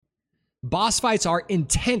Boss fights are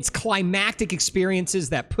intense, climactic experiences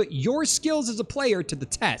that put your skills as a player to the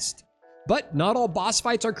test. But not all boss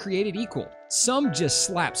fights are created equal. Some just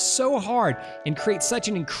slap so hard and create such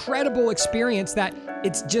an incredible experience that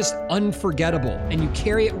it's just unforgettable, and you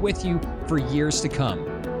carry it with you for years to come.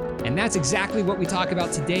 And that's exactly what we talk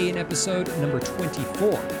about today in episode number 24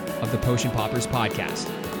 of the Potion Poppers podcast.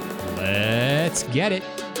 Let's get it.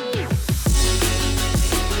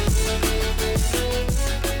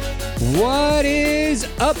 What is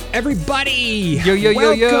up, everybody?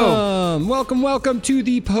 Welcome to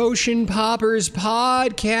the Potion Poppers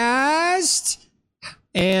podcast.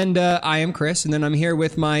 And I am Chris, and then I'm here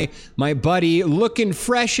with my buddy, looking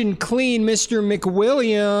fresh and clean, Mr.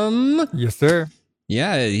 McWilliam. Yes, sir.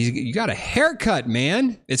 Yeah, you got a haircut,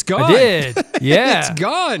 man. It's gone. I did. Yeah. It's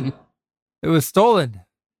gone. It was stolen.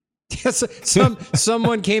 Yes,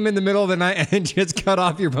 someone came in the middle of the night and just cut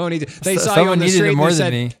off your ponytail. They saw you on the needed street it and more they than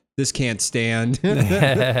said, me. "This can't stand.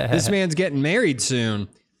 This man's getting married soon."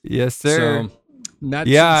 Yes, sir. So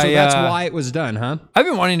that's why it was done, huh? I've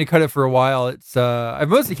been wanting to cut it for a while. It's I've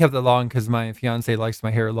mostly kept it long because my fiance likes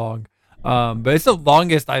my hair long. But it's the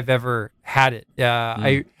longest I've ever had it.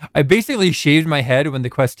 I basically shaved my head when the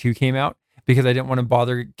Quest 2 came out because I didn't want to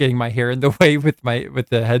bother getting my hair in the way with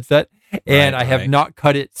the headset, and I have not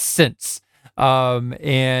cut it since.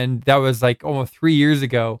 And that was like almost 3 years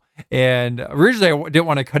ago. And originally I didn't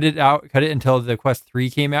want to cut it until the Quest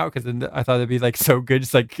 3 came out, because then I thought it'd be like so good,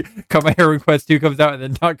 just like cut my hair when Quest 2 comes out and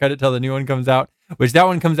then not cut it till the new one comes out, which that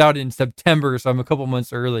one comes out in September, so I'm a couple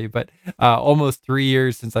months early. But almost 3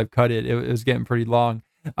 years since I've cut it. It was getting pretty long.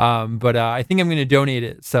 But I think I'm going to donate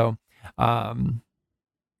it. So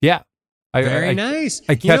yeah. Very nice.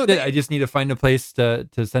 I kept it. I just need to find a place to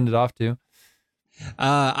send it off to.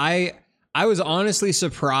 I was honestly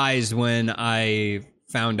surprised when I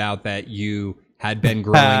found out that you had been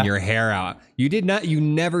growing your hair out. You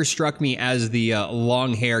never struck me as the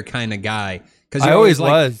long hair kind of guy. Because I always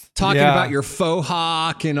was talking about your faux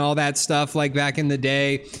hawk and all that stuff like back in the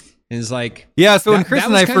day. And it's like, so when Chris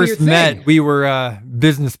and I first met, we were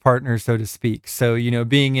business partners, so to speak. So,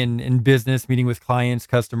 being in business, meeting with clients,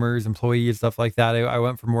 customers, employees, stuff like that, I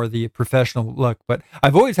went for more the professional look. But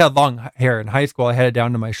I've always had long hair. In high school, I had it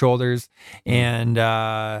down to my shoulders. And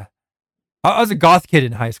I was a goth kid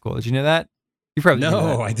in high school. Did you know that? You probably knew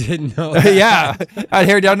that. I didn't know that. Yeah. I had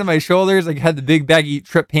hair down to my shoulders. I had the big baggy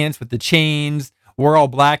trip pants with the chains, wore all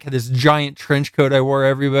black, had this giant trench coat I wore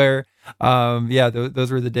everywhere. Those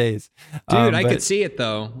were the days. Dude, I could see it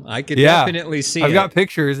though. I could definitely see it. I've got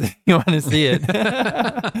pictures if you want to see it.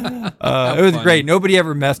 It was great. Nobody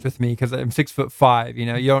ever messed with me because I'm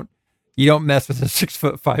 6'5". You don't mess with a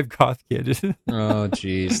 6'5" goth kid. Oh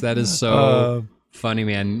geez, that is so funny,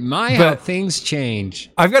 man. How things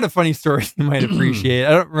change. I've got a funny story you might appreciate. I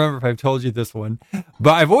don't remember if I've told you this one,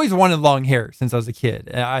 but I've always wanted long hair since I was a kid.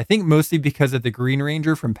 And I think mostly because of the Green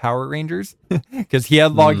Ranger from Power Rangers, because he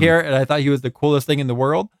had long hair and I thought he was the coolest thing in the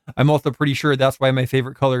world. I'm also pretty sure that's why my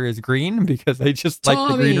favorite color is green, because I just like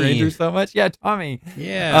the Green Ranger so much. Yeah, Tommy.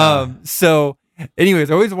 Yeah. Anyways,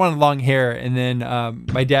 I always wanted long hair, and then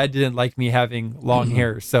my dad didn't like me having long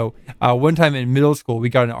hair. So one time in middle school, we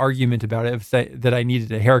got an argument about it, that I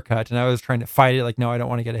needed a haircut, and I was trying to fight it, like, no, I don't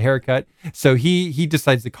want to get a haircut. So he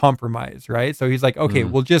decides to compromise, right? So he's like, okay,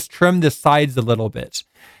 we'll just trim the sides a little bit,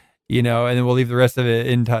 and then we'll leave the rest of it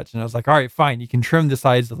in touch. And I was like, all right, fine, you can trim the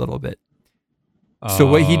sides a little bit. So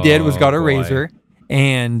what he did was got a razor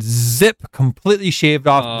and completely shaved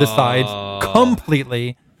off the sides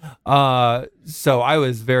completely. So I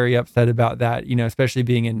was very upset about that, especially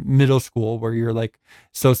being in middle school where you're like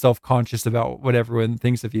so self-conscious about what everyone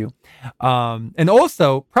thinks of you. And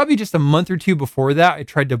also probably just a month or two before that, I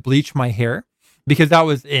tried to bleach my hair because that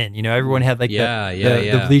was in, everyone had like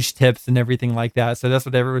the bleach tips and everything like that. So that's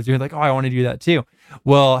what everyone was doing. Like, oh, I want to do that too.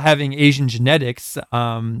 Well, having Asian genetics,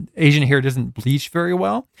 Asian hair doesn't bleach very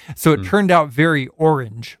well. So it turned out very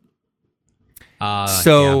orange.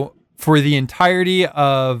 For the entirety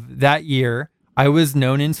of that year, I was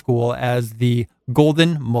known in school as the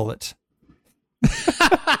golden mullet.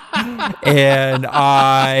 And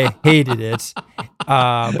I hated it.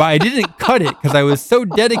 But I didn't cut it because I was so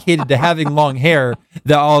dedicated to having long hair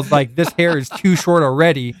that I was like, this hair is too short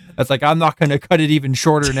already. I was like, I'm not going to cut it even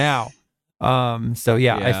shorter now. It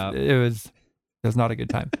was not a good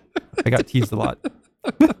time. I got teased a lot.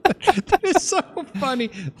 That is so funny.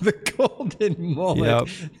 The golden mullet. Yep.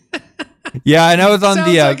 Yeah, and I was on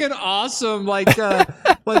Sounds like an awesome, like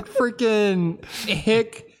freaking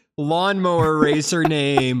hick lawnmower racer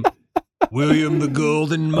name. William the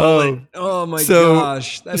Golden Mullet. Oh my so,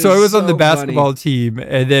 gosh. That so is I was on the so basketball funny. team,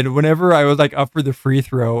 and then whenever I was like up for the free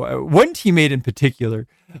throw, one teammate in particular,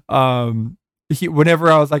 whenever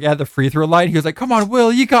I was like at the free throw line, he was like, "Come on,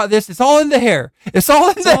 Will, you got this. It's all in the hair. It's all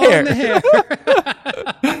in the hair." In the hair.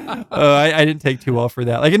 I didn't take too well for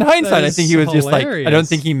that. Like in hindsight, I think he was just like, I don't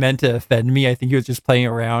think he meant to offend me. I think he was just playing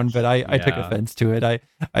around, but I took offense to it. I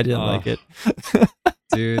didn't like it.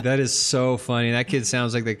 Dude, that is so funny. That kid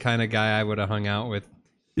sounds like the kind of guy I would have hung out with.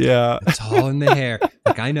 Yeah. It's all in the hair.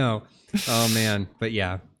 Like, I know. Oh, man. But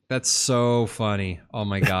yeah, that's so funny. Oh,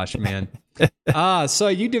 my gosh, man. So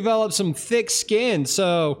you developed some thick skin.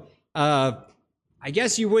 So I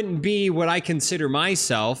guess you wouldn't be what I consider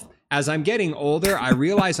myself. As I'm getting older, I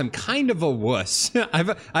realize I'm kind of a wuss.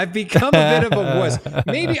 I've become a bit of a wuss.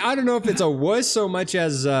 Maybe, I don't know if it's a wuss so much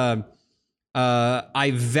as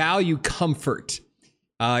I value comfort.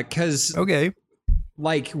 Because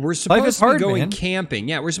like we're supposed to be going camping.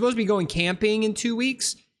 Yeah, we're supposed to be going camping in 2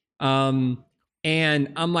 weeks. And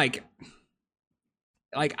I'm like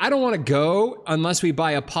I don't want to go unless we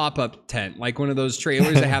buy a pop-up tent, like one of those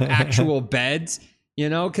trailers that have actual beds. You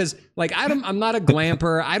know, because like I'm not a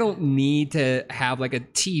glamper. I don't need to have like a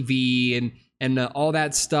TV and all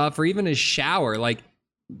that stuff, or even a shower. Like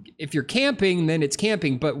if you're camping, then it's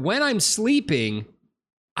camping. But when I'm sleeping,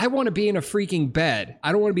 I want to be in a freaking bed.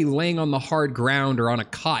 I don't want to be laying on the hard ground or on a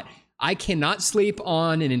cot. I cannot sleep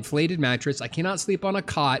on an inflated mattress. I cannot sleep on a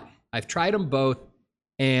cot. I've tried them both,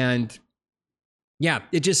 and yeah,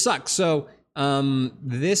 it just sucks. So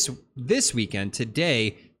this weekend,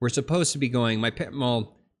 today, we're supposed to be going. My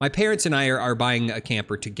parents and I are buying a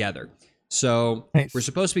camper together. So We're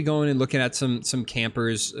supposed to be going and looking at some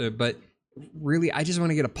campers, but really, I just want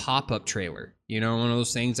to get a pop-up trailer. You know, one of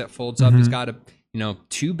those things that folds up. It's got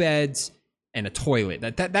 2 beds and a toilet.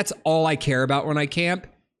 That's all I care about when I camp,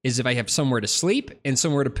 is if I have somewhere to sleep and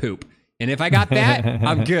somewhere to poop. And if I got that,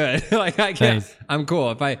 I'm good. Like I can, I'm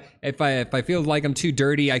cool. If I feel like I'm too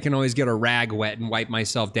dirty, I can always get a rag wet and wipe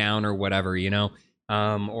myself down or whatever,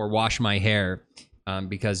 or wash my hair,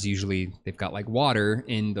 because usually they've got like water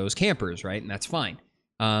in those campers, right? And that's fine.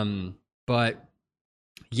 But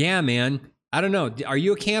yeah, man, I don't know. Are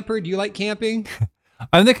you a camper? Do you like camping?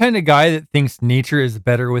 I'm the kind of guy that thinks nature is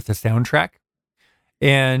better with a soundtrack.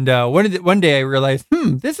 And one day I realized,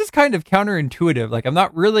 this is kind of counterintuitive. Like I'm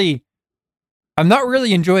not really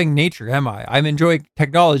enjoying nature, am I? I'm enjoying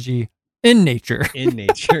technology in nature. In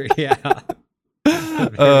nature, yeah.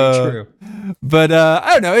 Very true. But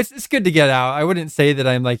I don't know. It's good to get out. I wouldn't say that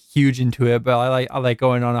I'm like huge into it, but I like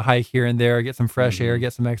going on a hike here and there, get some fresh air,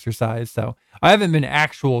 get some exercise. So I haven't been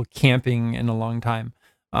actual camping in a long time.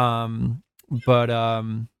 But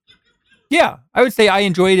yeah, I would say I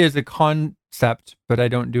enjoy it as a concept, but I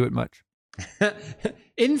don't do it much.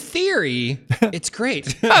 In theory, it's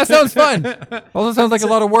great. That sounds fun. Also sounds like a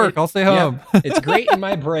lot of work. I'll stay home. Yeah, it's great in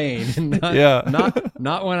my brain.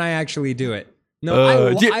 Not when I actually do it. No,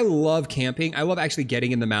 I love camping. I love actually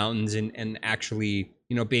getting in the mountains and actually,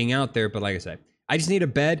 being out there. But like I said, I just need a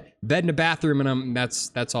bed and a bathroom, and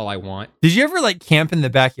that's all I want. Did you ever like camp in the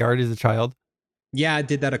backyard as a child? Yeah, I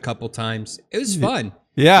did that a couple times. It was fun.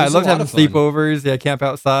 Yeah, I loved having sleepovers. Yeah, camp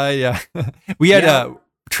outside. Yeah, we had a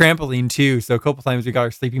trampoline too, so a couple times we got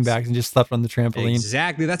our sleeping bags and just slept on the trampoline.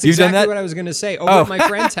 Exactly, that's exactly what I was gonna say. Over at my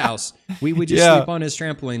friend's house, we would just sleep on his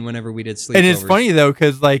trampoline whenever we did sleepovers. And it's funny though,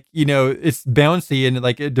 because like it's bouncy and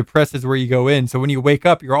like it depresses where you go in. So when you wake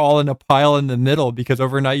up, you're all in a pile in the middle because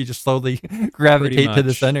overnight you just slowly gravitate to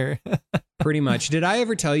the center. Pretty much. Did I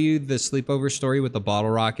ever tell you the sleepover story with the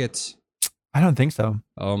bottle rockets? I don't think so.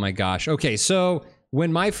 Oh my gosh. Okay, so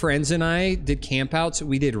when my friends and I did campouts,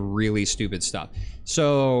 we did really stupid stuff.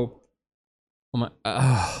 So,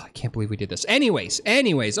 I can't believe we did this. Anyways,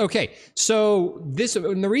 okay. So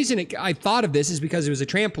and the reason I thought of this is because it was a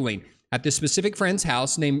trampoline at this specific friend's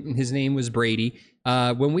house. His name was Brady.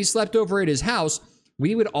 When we slept over at his house,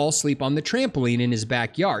 we would all sleep on the trampoline in his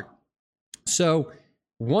backyard. So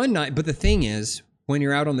one night, but the thing is, when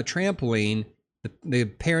you're out on the trampoline, the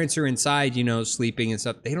parents are inside, sleeping and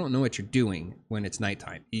stuff. They don't know what you're doing when it's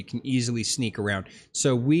nighttime. You can easily sneak around.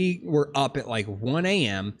 So we were up at like 1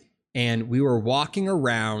 a.m. and we were walking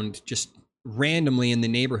around just randomly in the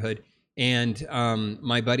neighborhood. And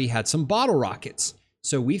my buddy had some bottle rockets.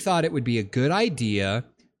 So we thought it would be a good idea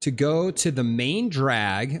to go to the main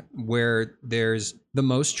drag where there's the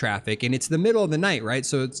most traffic. And it's the middle of the night, right?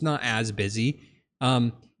 So it's not as busy.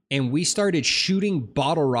 And we started shooting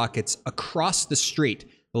bottle rockets across the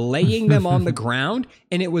street, laying them on the ground,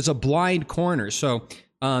 and it was a blind corner. So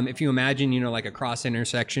if you imagine, like a cross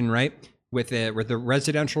intersection, right, with the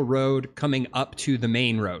residential road coming up to the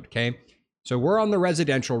main road, okay? So we're on the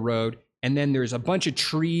residential road, and then there's a bunch of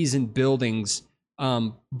trees and buildings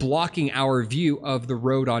blocking our view of the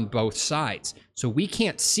road on both sides. So we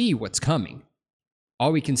can't see what's coming.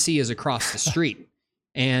 All we can see is across the street.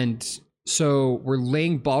 And so we're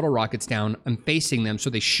laying bottle rockets down and facing them so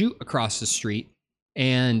they shoot across the street.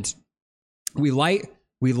 And we light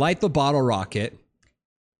the bottle rocket,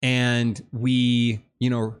 and we,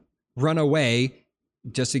 run away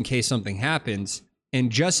just in case something happens.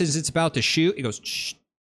 And just as it's about to shoot, it goes, shh,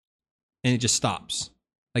 and it just stops.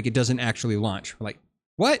 Like, it doesn't actually launch. We're like,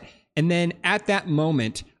 what? And then at that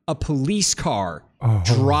moment, a police car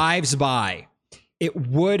drives by. It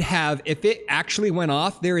would have, if it actually went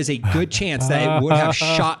off, there is a good chance that it would have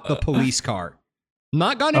shot the police car.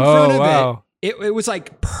 Not gone in front of it. It was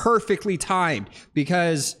like perfectly timed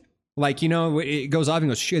because, like, it goes off and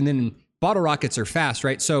goes, shh, and then bottle rockets are fast,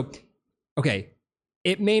 right? So, okay,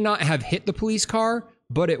 it may not have hit the police car,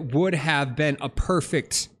 but it would have been a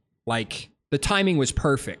perfect, like, the timing was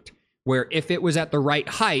perfect, where if it was at the right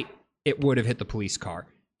height, it would have hit the police car.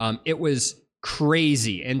 It was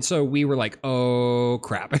crazy. And so we were like, oh,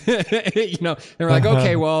 crap. They were like,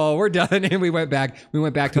 okay, well, we're done. And we went back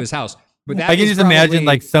to his house. But that I can just imagine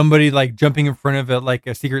like somebody like jumping in front of it, like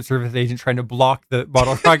a Secret Service agent trying to block the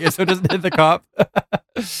bottle rocket so it doesn't hit the cop.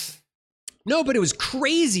 No, but it was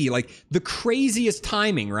crazy, like the craziest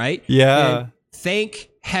timing, right? Yeah. And thank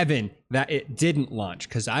heaven that it didn't launch,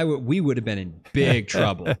 because we would have been in big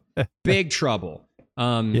trouble, big trouble.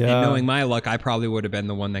 And knowing my luck, I probably would have been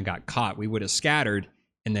the one that got caught. We would have scattered,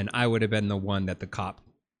 and then I would have been the one that the cop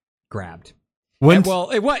grabbed. They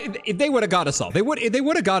would have got us all. They would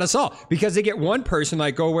have got us all, because they get one person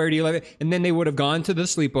like, go, where do you live? And then they would have gone to the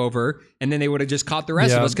sleepover, and then they would have just caught the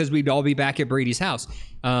rest of us because we'd all be back at Brady's house.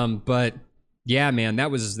 But yeah, man, that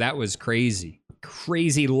was crazy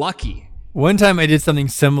lucky. One time I did something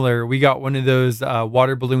similar. We got one of those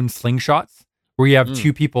water balloon slingshots where you have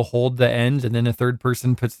two people hold the ends, and then a third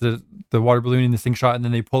person puts the water balloon in the slingshot, and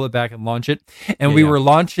then they pull it back and launch it. And we were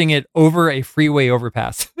launching it over a freeway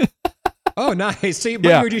overpass. Oh, nice. So you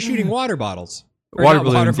were just shooting water bottles. Water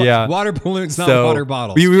balloons, Water balloons, not water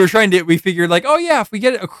bottles. We were we figured like, oh yeah, if we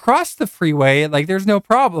get it across the freeway, like there's no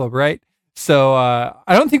problem, right? So I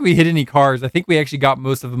don't think we hit any cars. I think we actually got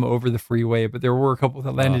most of them over the freeway, but there were a couple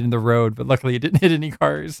that landed in the road, but luckily it didn't hit any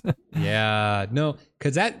cars. Yeah, no,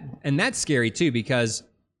 because that's scary too, because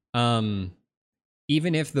even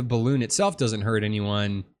if the balloon itself doesn't hurt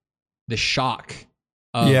anyone, the shock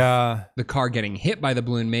of the car getting hit by the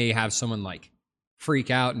balloon may have someone like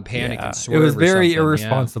freak out and panic and swerve. It was very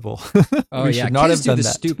irresponsible. Oh yeah, kids do the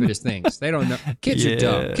stupidest things. They don't know. Kids are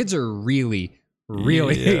dumb. Kids are really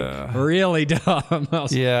dumb.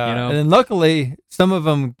 And then luckily some of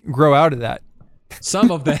them grow out of that.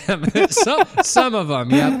 Some of them. some of them.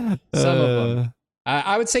 Yep. Some of them.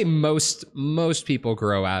 I would say most people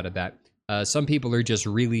grow out of that. Some people are just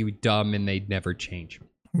really dumb and they never change.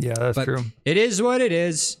 Yeah, that's true. It is what it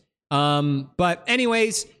is. But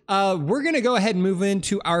anyways, we're going to go ahead and move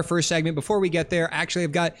into our first segment. Before we get there, actually,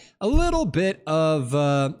 I've got a little bit of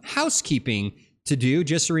housekeeping to do.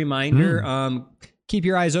 Just a reminder, keep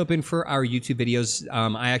your eyes open for our YouTube videos.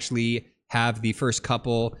 I actually have the first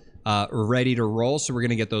couple ready to roll, so we're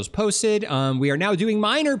going to get those posted. We are now doing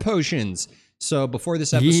minor potions. So before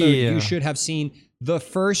this episode, you should have seen the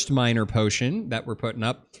first minor potion that we're putting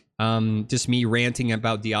up. Just me ranting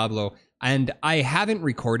about Diablo. And I haven't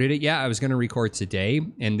recorded it yet. I was going to record today,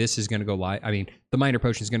 and this is going to go live. I mean, the minor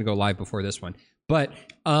potion is going to go live before this one. But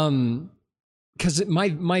because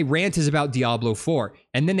my rant is about Diablo 4.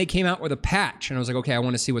 And then they came out with a patch, and I was like, okay, I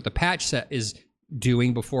want to see what the patch set is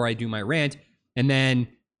doing before I do my rant. And then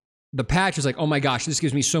the patch was like, oh my gosh, this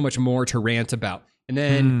gives me so much more to rant about. And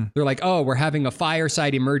then they're like, oh, we're having a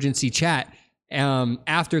fireside emergency chat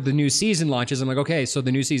after the new season launches. I'm like, okay, so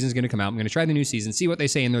the new season is going to come out. I'm going to try the new season, see what they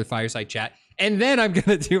say in their fireside chat, and then I'm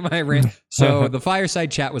going to do my rant. So the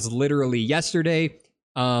fireside chat was literally yesterday.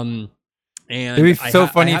 And it'd be so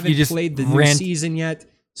funny if you just played the new season yet.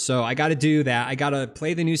 So I got to do that. I got to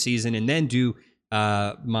play the new season and then do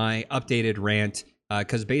my updated rant.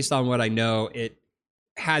 Because based on what I know, it's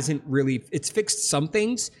fixed some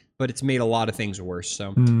things, but it's made a lot of things worse.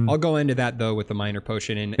 So I'll go into that though with the minor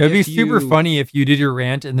potion. And it'd be super funny if you did your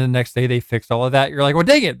rant and then the next day they fixed all of that. You're like, well,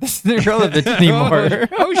 dang it, this isn't relevant anymore.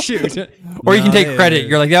 Oh shoot! Or you can take credit.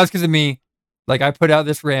 You're like, that was because of me. Like I put out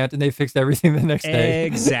this rant and they fixed everything the next day.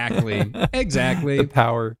 Exactly. The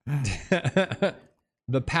power.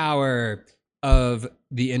 The power of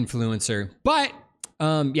the influencer. But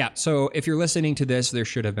so if you're listening to this, there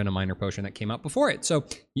should have been a minor potion that came out before it. So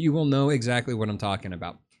you will know exactly what I'm talking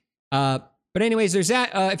about. But anyways, there's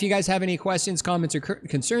that. If you guys have any questions, comments, or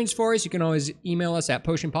concerns for us, you can always email us at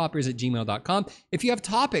potionpoppers@gmail.com. If you have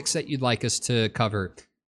topics that you'd like us to cover,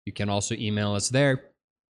 you can also email us there.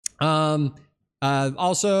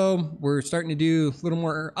 Also, we're starting to do a little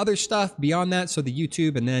more other stuff beyond that, so the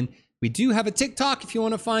YouTube, and then we do have a TikTok if you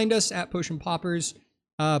want to find us at Potion Poppers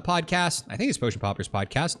Podcast. I think it's Potion Poppers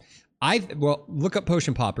Podcast. Well, look up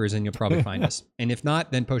Potion Poppers and you'll probably find us. And if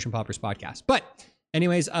not, then Potion Poppers Podcast. But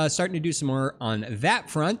anyways, starting to do some more on that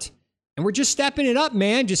front. And we're just stepping it up,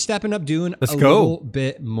 man. Just stepping up, doing little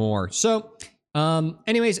bit more. So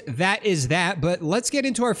anyways, that is that. But let's get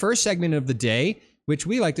into our first segment of the day, which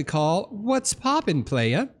we like to call What's Poppin',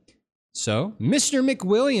 Playa? So, Mr.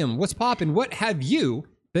 McWilliam, what's poppin'? What have you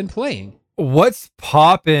been playing? What's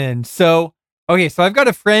poppin'? So I've got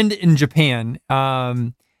a friend in Japan,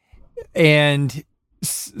 and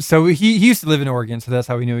so he used to live in Oregon, so that's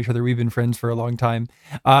how we know each other. We've been friends for a long time,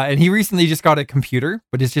 and he recently just got a computer,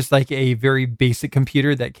 but it's just like a very basic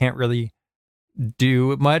computer that can't really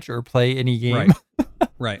do much or play any game.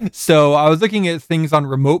 Right. So I was looking at things on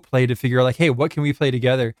remote play to figure like, hey, what can we play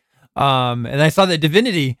together? And I saw that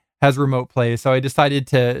Divinity has remote play, so I decided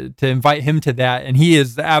to invite him to that, and he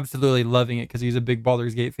is absolutely loving it because he's a big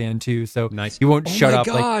Baldur's Gate fan too. So nice. He won't shut up.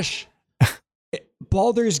 Oh my gosh,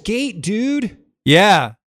 Baldur's Gate, dude.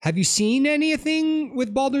 Yeah. Have you seen anything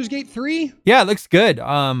with Baldur's Gate 3? Yeah, it looks good.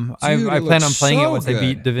 I plan on playing it once I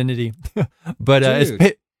beat Divinity, but it's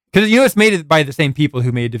because it's made by the same people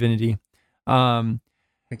who made Divinity.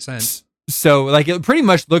 Makes sense. So like it pretty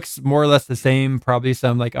much looks more or less the same, probably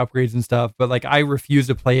some like upgrades and stuff, but like I refuse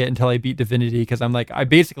to play it until I beat Divinity because I'm like, I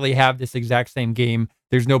basically have this exact same game.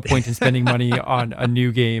 There's no point in spending money on a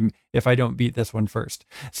new game if I don't beat this one first.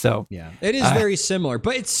 So yeah, it is very similar,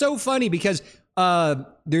 but it's so funny because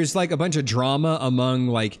there's like a bunch of drama among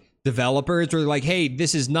like developers where they're like, hey,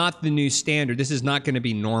 this is not the new standard. This is not going to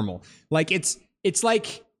be normal. Like it's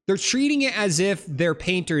like they're treating it as if their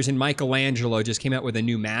painters and Michelangelo just came out with a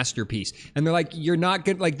new masterpiece. And they're like, you're not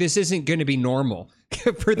good. Like, this isn't going to be normal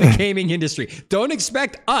for the gaming industry. Don't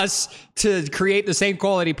expect us to create the same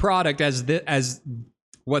quality product as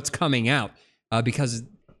what's coming out because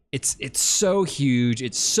it's so huge.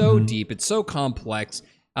 It's so deep. It's so complex.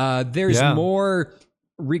 There's more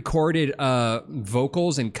recorded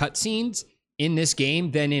vocals and cutscenes in this game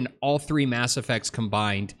than in all three Mass Effects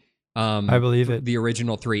combined. I believe it. The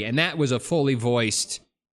original 3, and that was a fully voiced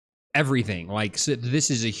everything. Like, so this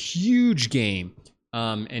is a huge game,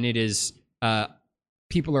 and it is.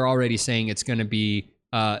 People are already saying it's going to be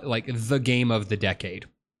like the game of the decade,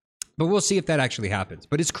 but we'll see if that actually happens.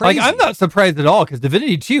 But it's crazy. Like, I'm not surprised at all because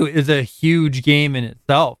Divinity 2 is a huge game in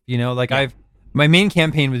itself. You know, like my main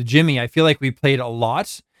campaign with Jimmy, I feel like we played a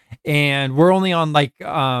lot, and we're only on like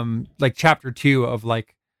chapter 2 of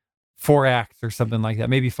like 4 acts or something like that,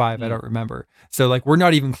 maybe 5. I don't remember. So like we're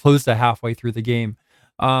not even close to halfway through the game,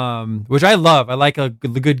 which I love. I like the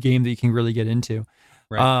good game that you can really get into.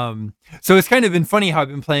 Right. So it's kind of been funny how I've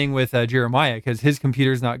been playing with Jeremiah because his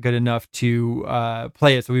computer's not good enough to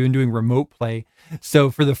play it. So we've been doing remote play. So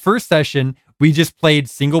for the first session, we just played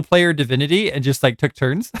single player Divinity and just like took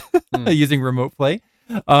turns using remote play.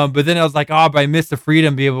 But then I was like, but I missed the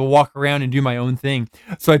freedom to be able to walk around and do my own thing.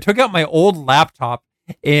 So I took out my old laptop.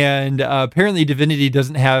 And apparently Divinity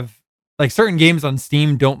doesn't have, like, certain games on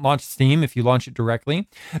Steam don't launch Steam if you launch it directly.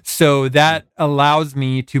 So that allows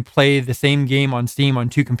me to play the same game on Steam on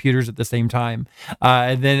 2 computers at the same time.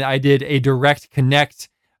 And then I did a direct connect,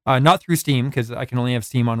 not through Steam because I can only have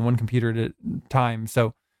Steam on 1 computer at a time.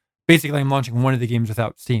 So basically I'm launching one of the games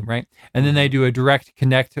without Steam, right? And then I do a direct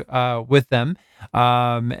connect with them.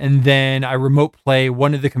 And then I remote play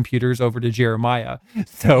one of the computers over to Jeremiah.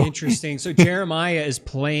 So interesting. So Jeremiah is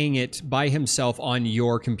playing it by himself on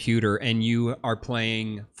your computer, and you are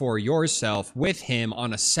playing for yourself with him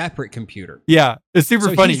on a separate computer. Yeah, it's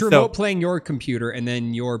super funny. He's remote playing your computer, and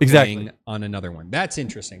then you're playing on another one. That's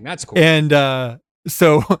interesting. That's cool. And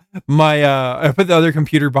so my I put the other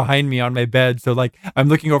computer behind me on my bed, so like I'm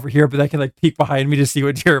looking over here, but I can like peek behind me to see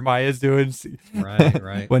what Jeremiah is doing.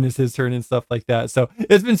 Right. When it's his turn and stuff like that. So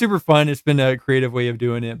it's been super fun. It's been a creative way of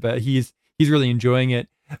doing it, but he's really enjoying it.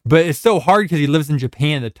 But it's so hard because he lives in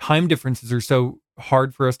Japan. The time differences are so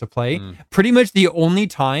hard for us to play. Pretty much the only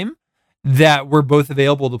time that we're both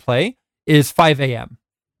available to play is 5 a.m.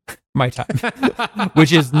 my time,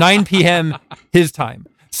 which is 9 p.m. his time.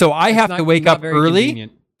 So I have to wake up early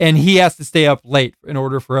convenient. And he has to stay up late in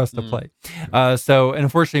order for us to play. So, and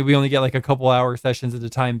unfortunately we only get like a couple hour sessions at a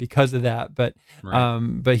time because of that. But,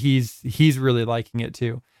 but he's really liking it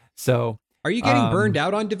too. So are you getting burned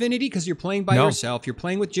out on Divinity? Cause you're playing by yourself, you're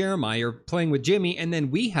playing with Jeremiah, you're playing with Jimmy, and then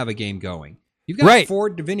we have a game going. You've got 4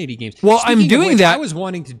 Divinity games. Well, Speaking I'm doing which, that. I was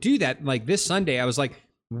wanting to do that like this Sunday. I was like,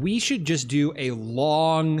 we should just do a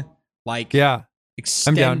long, like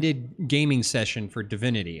extended gaming session for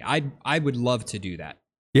Divinity. I would love to do that.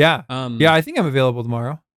 Yeah. I think I'm available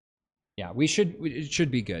tomorrow. Yeah, we should. It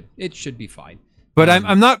should be good. It should be fine. But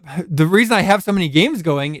I'm not. The reason I have so many games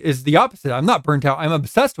going is the opposite. I'm not burnt out. I'm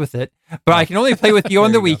obsessed with it. But I can only play with you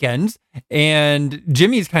on the weekends. And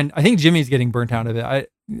I think Jimmy's getting burnt out of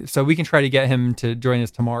it. So we can try to get him to join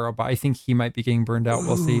us tomorrow. But I think he might be getting burned out.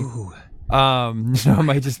 We'll see. So it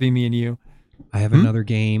might just be me and you. I have another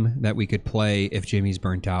game that we could play if Jimmy's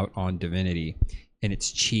burnt out on Divinity, and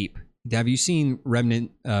it's cheap. Have you seen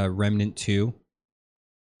Remnant 2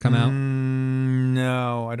 come out?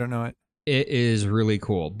 No, I don't know it. It is really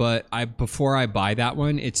cool, but before I buy that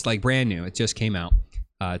one, it's like brand new. It just came out.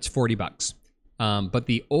 It's $40. But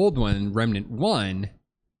the old one, Remnant 1,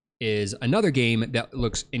 is another game that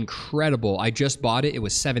looks incredible. I just bought it. It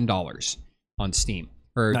was $7 on Steam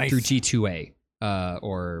or through G2A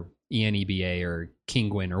or ENEBA or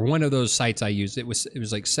Kinguin or one of those sites I used. It was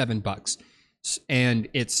like $7, and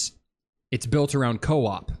it's built around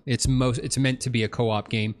co-op. It's meant to be a co-op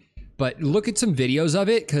game. But look at some videos of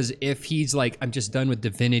it, because if he's like, I'm just done with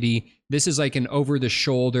Divinity, this is like an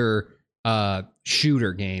over-the-shoulder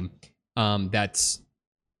shooter game that's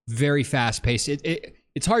very fast-paced.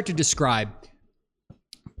 It's hard to describe,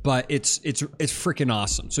 but it's freaking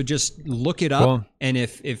awesome. So just look it up, cool. And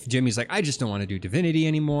if Jimmy's like, I just don't want to do Divinity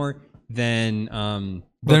anymore, then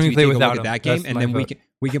we play without him. That game, and then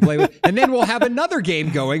we can play with, and then we'll have another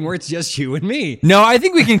game going where it's just you and me. No, I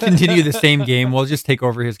think we can continue the same game. We'll just take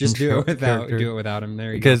over his control. Do it without him.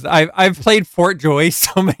 There you go. Because I've played Fort Joy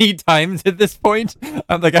so many times at this point.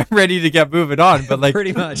 I'm ready to get moving on. But like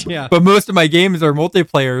pretty much, yeah. But most of my games are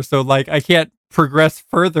multiplayer, so like I can't progress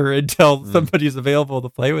further until somebody's available to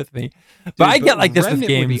play with me. But I get like this Remnant with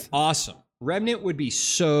games. Would be awesome. Remnant would be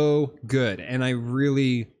so good, and I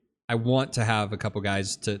want to have a couple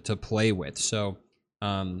guys to play with. So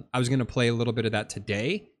I was going to play a little bit of that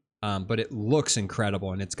today, but it looks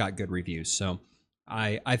incredible and it's got good reviews. So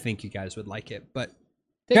I think you guys would like it. But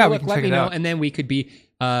take a look, let me know, and then we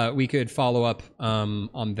could follow up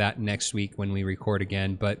on that next week when we record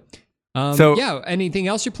again. But anything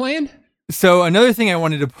else you're playing? So another thing I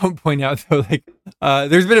wanted to point out, though,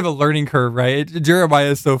 there's a bit of a learning curve, right?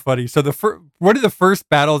 Jeremiah is so funny. So one of the first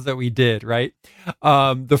battles that we did, right?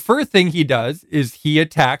 The first thing he does is he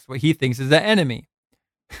attacks what he thinks is an enemy.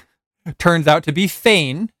 Turns out to be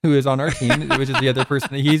Fane, who is on our team, which is the other person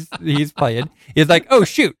that he's playing. He's like, oh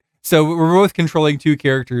shoot! So we're both controlling 2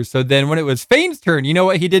 characters. So then when it was Fane's turn, you know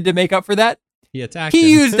what he did to make up for that? He attacked.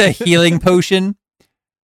 He used a healing potion,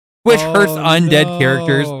 which hurts undead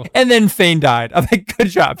characters, and then Fane died. I'm like, good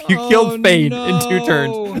job. You killed Fane in 2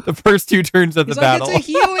 turns. The first 2 turns of the battle. It's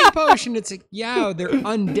a healing potion. It's like, they're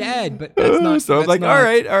undead, but that's not. So I'm like, all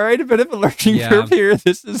right, a bit of a learning curve here.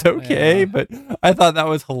 This is okay, but I thought that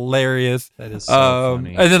was hilarious. That is so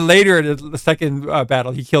funny. And then later in the second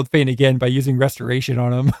battle, he killed Fane again by using restoration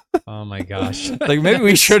on him. Oh my gosh! Like maybe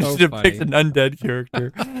we should have picked an undead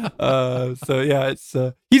character. It's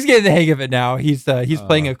he's getting the hang of it now. He's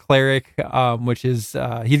playing a cleric, which is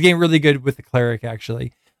he's getting really good with the cleric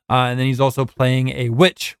actually, and then he's also playing a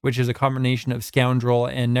witch, which is a combination of scoundrel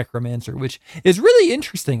and necromancer, which is really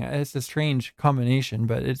interesting. It's a strange combination,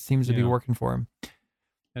 but it seems to be working for him.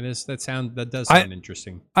 That does sound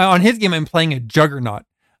interesting. On his game, I'm playing a juggernaut,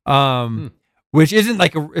 which isn't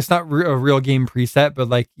like it's not a real game preset, but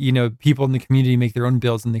people in the community make their own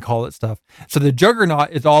builds and they call it stuff. So the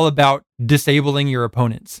juggernaut is all about disabling your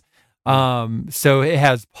opponents. So it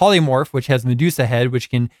has polymorph, which has Medusa head, which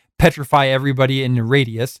can petrify everybody in a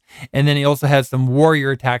radius. And then it also has some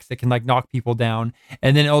warrior attacks that can knock people down.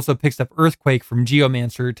 And then it also picks up earthquake from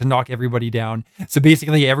Geomancer to knock everybody down. So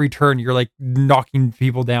basically every turn you're knocking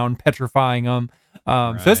people down, petrifying them.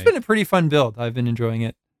 So it's been a pretty fun build. I've been enjoying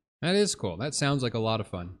it. That is cool. That sounds like a lot of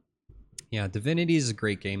fun. Yeah, Divinity is a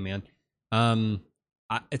great game, man.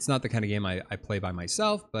 It's not the kind of game I play by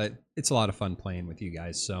myself, but it's a lot of fun playing with you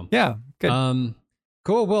guys. So yeah, good.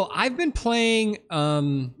 Cool. Well, I've been playing,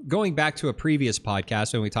 going back to a previous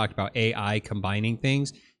podcast when we talked about AI combining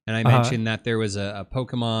things, and I mentioned that there was a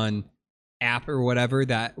Pokemon app or whatever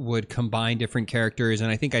that would combine different characters,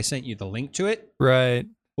 and I think I sent you the link to it. Right.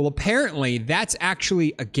 Well, apparently that's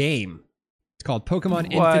actually a game. It's called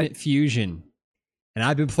Pokemon Infinite Fusion, and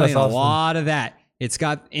I've been playing a lot of that. It's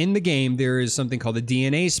got, in the game, there is something called a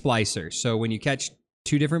DNA splicer. So when you catch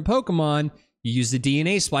 2 different Pokemon, you use the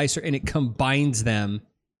DNA splicer and it combines them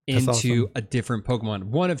into a different Pokemon.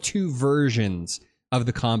 One of 2 versions of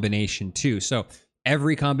the combination too. So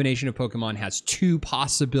every combination of Pokemon has two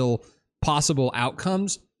possible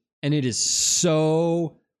outcomes, and it is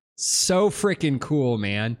so freaking cool,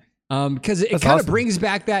 man. Because it kind of brings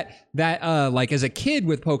back that like as a kid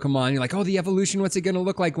with Pokemon, you're like, oh, the evolution, what's it going to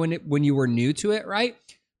look like when you were new to it, right?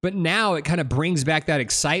 But now it kind of brings back that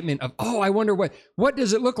excitement of, oh, I wonder what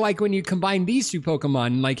does it look like when you combine these two Pokemon,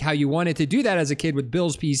 and like how you wanted to do that as a kid with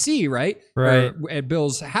Bill's PC, right? Right. Or at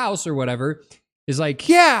Bill's house or whatever. Is like,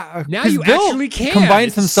 yeah, now you Bill actually can.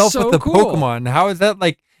 Combines himself so with the cool. Pokemon. How is that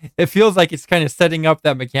like? It feels like it's kind of setting up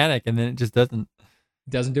that mechanic, and then it just doesn't.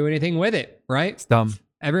 Doesn't do anything with it, right? It's dumb.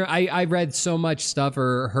 I read so much stuff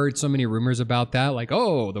or heard so many rumors about that, like,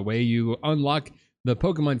 oh, the way you unlock the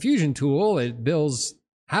Pokemon Fusion tool at Bill's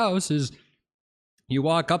house is you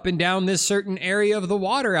walk up and down this certain area of the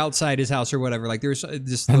water outside his house or whatever. Like there's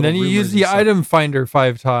just and then you use the item finder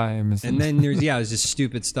 5 times, and then there's it's just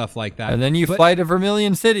stupid stuff like that. And then you fly to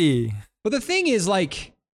Vermilion City. But the thing is,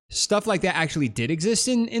 like, stuff like that actually did exist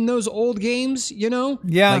in those old games, you know?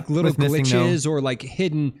 Yeah, like little glitches or like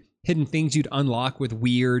hidden things you'd unlock with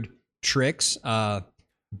weird tricks.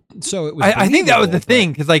 So it was. I think that was the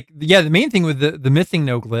thing, because like, yeah, the main thing with the missing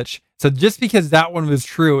no glitch. So just because that one was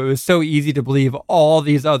true, it was so easy to believe all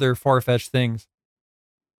these other far-fetched things.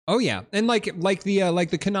 Oh yeah, and like the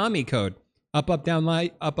Konami code, up down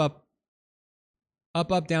light, up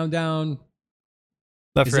down down,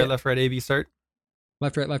 left right A B start,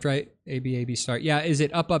 left right A B start. Yeah, is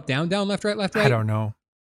it up down left right? I don't know.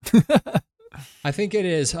 I think it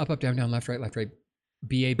is up down left right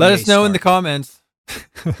B. Let us know in the comments.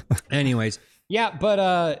 Anyways, yeah, but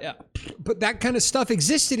that kind of stuff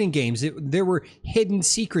existed in games. There were hidden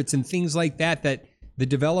secrets and things like that the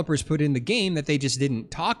developers put in the game that they just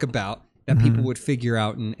didn't talk about, that people would figure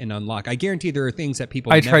out and unlock. I guarantee there are things that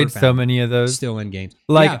people never tried found so many of those still in games.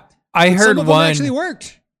 Like, yeah, I heard some of one them actually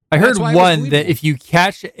worked. I heard one that if you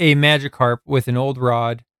catch a Magikarp with an old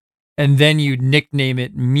rod and then you nickname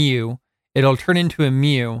it Mew, it'll turn into a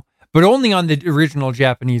Mew, but only on the original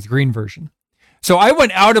Japanese green version. So I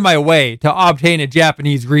went out of my way to obtain a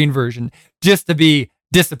Japanese green version just to be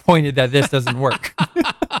disappointed that this doesn't work.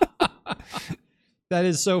 That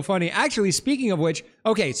is so funny. Actually, speaking of which,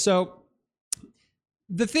 okay, so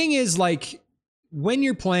the thing is, like, when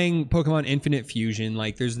you're playing Pokemon Infinite Fusion,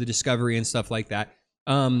 like, there's the discovery and stuff like that,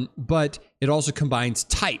 but it also combines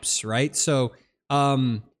types, right? So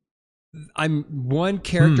one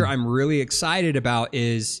character I'm really excited about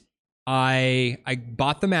is I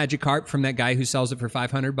bought the Magikarp from that guy who sells it for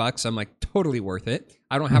 $500. I'm like, totally worth it.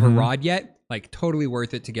 I don't have a rod yet. Like, totally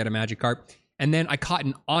worth it to get a Magikarp. And then I caught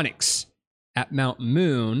an Onix at Mount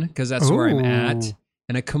Moon, because that's where I'm at.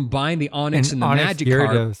 And I combined the Onix and the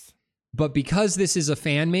Magikarp. But because this is a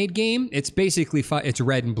fan-made game, it's basically it's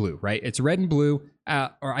red and blue, right? It's red and blue,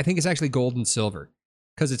 or I think it's actually gold and silver,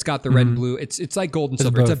 because it's got the red and blue. It's like gold and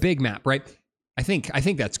silver. It's a big map, right? I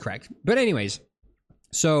think that's correct. But anyways,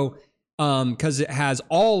 so because it has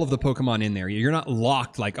all of the Pokemon in there, you're not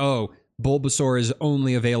locked like, oh, Bulbasaur is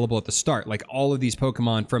only available at the start. Like, all of these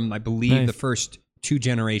Pokemon from, I believe, the first 2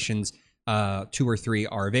 generations, 2 or 3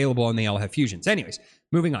 are available, and they all have fusions. Anyways,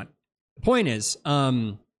 moving on. The point is,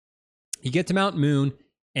 you get to Mount Moon,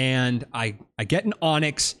 and I get an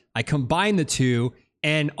Onix. I combine the two,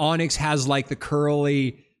 and Onix has like the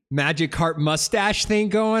curly Magikarp mustache thing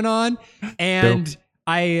going on, and dope.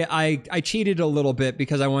 I cheated a little bit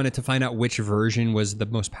because I wanted to find out which version was the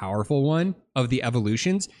most powerful one of the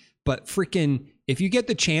evolutions. But freaking, if you get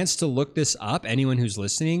the chance to look this up, anyone who's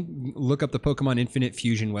listening, look up the Pokemon Infinite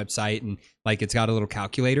Fusion website, and like, it's got a little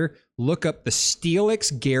calculator. Look up the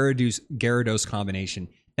Steelix Gyarados combination.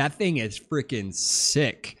 That thing is freaking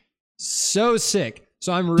sick, so sick.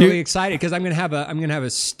 So I'm really excited because I'm gonna have a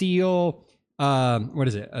steel. What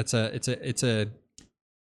is it? It's a.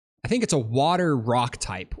 I think it's a water rock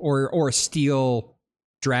type or a steel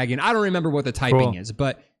dragon. I don't remember what the typing is,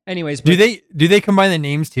 but anyways. Do they combine the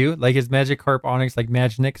names too? Like, is Magikarp Onix like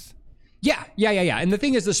Magix? Yeah. And the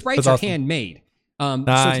thing is, the sprites are handmade. So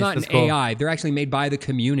it's not an AI. They're actually made by the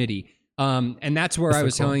community. And that's where I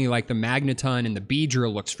was telling you, like, the Magneton and the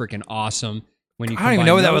Beedrill looks freaking awesome when you. I don't even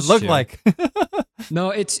know what that would look like.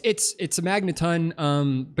 No, it's a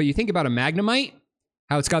Magneton. But you think about a Magnemite,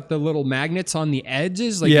 how it's got the little magnets on the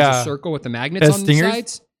edges, like there's a circle with the magnets on the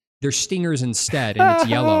sides. They're stingers instead, and it's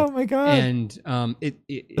yellow. Oh my god! And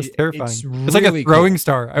it's terrifying. It's really like a throwing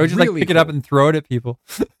star. I would just like pick it up and throw it at people.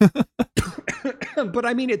 But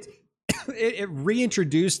I mean, it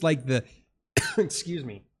reintroduced like the excuse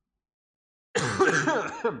me.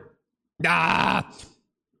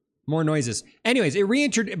 More noises. Anyways, it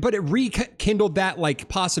rekindled that like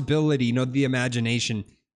possibility, the imagination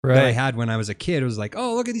that I had when I was a kid. It was like,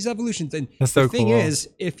 oh, look at these evolutions. And That's the so thing cool. is,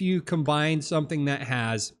 if you combine something that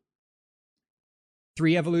has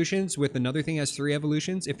 3 evolutions with another thing that has 3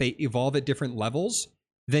 evolutions, if they evolve at different levels,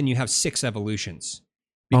 then you have 6 evolutions.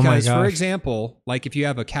 Because, for example, like if you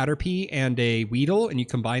have a Caterpie and a Weedle and you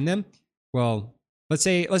combine them, well, let's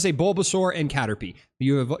say Bulbasaur and Caterpie.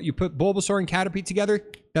 You put Bulbasaur and Caterpie together,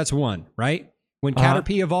 that's 1, right? When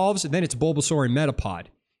Caterpie evolves, then it's Bulbasaur and Metapod.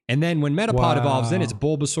 And then when Metapod evolves, then it's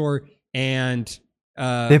Bulbasaur and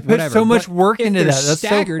they put so much work into that. That's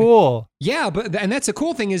staggered, so cool. Yeah, and that's the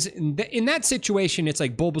cool thing is in that situation, it's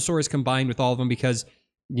like Bulbasaur is combined with all of them because,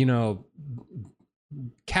 you know,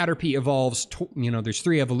 Caterpie evolves, there's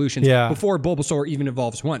 3 evolutions before Bulbasaur even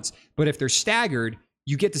evolves once. But if they're staggered,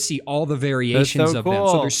 you get to see all the variations of them.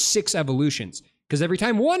 So there's 6 evolutions. Because every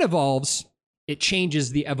time one evolves, it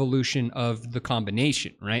changes the evolution of the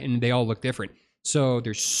combination, right? And they all look different. So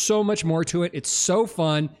there's so much more to it. It's so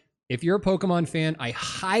fun. If you're a Pokemon fan, I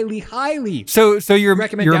highly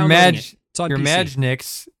recommend downloading it. It's on PC.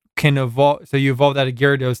 Magix can evolve. So you evolve out of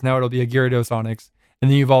Gyarados. Now it'll be a Gyarados Onix. And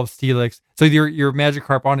then you evolve Steelix. So your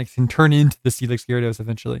Magikarp Onix can turn into the Steelix Gyarados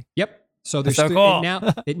eventually. Yep. So there's cool.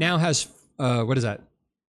 it now has what is that?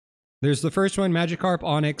 There's the first one, Magikarp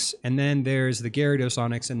Onix, and then there's the Gyarados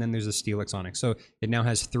Onix, and then there's the Steelix Onix. So it now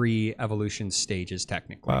has 3 evolution stages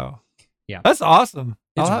technically. Wow. Yeah. That's awesome.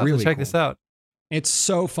 It's I'll have really to check cool. this out. It's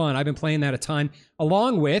so fun. I've been playing that a ton,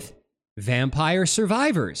 along with Vampire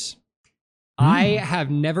Survivors. I have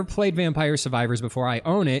never played Vampire Survivors before. I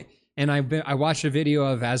own it. And I watched a video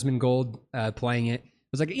of Asmongold playing it. I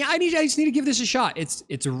was like, yeah, I just need to give this a shot.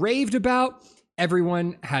 It's raved about.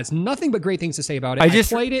 Everyone has nothing but great things to say about it. I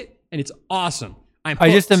played it, and it's awesome. I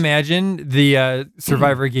just imagine the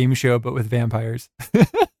Survivor game show, but with vampires.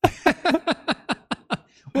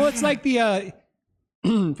 Well, it's like the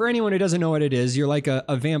for anyone who doesn't know what it is, you're like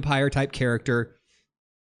a vampire type character.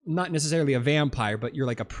 Not necessarily a vampire, but you're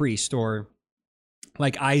like a priest, or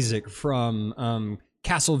like Isaac from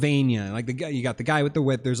Castlevania. Like you got the guy with the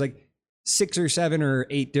whip. There's like 6 or 7 or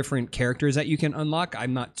 8 different characters that you can unlock.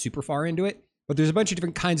 I'm not super far into it, but there's a bunch of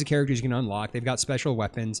different kinds of characters you can unlock. They've got special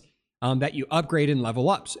weapons that you upgrade and level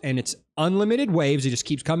up. And it's unlimited waves. It just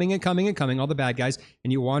keeps coming and coming and coming, all the bad guys.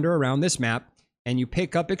 And you wander around this map and you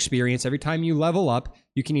pick up experience. Every time you level up,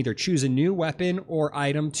 you can either choose a new weapon or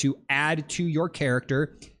item to add to your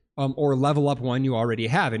character or level up one you already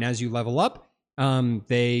have. And as you level up,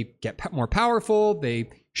 they get more powerful, they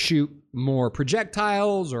shoot more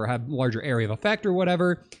projectiles or have larger area of effect or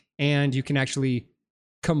whatever, and you can actually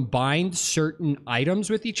combine certain items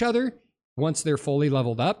with each other once they're fully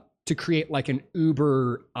leveled up to create like an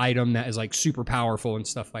uber item that is like super powerful and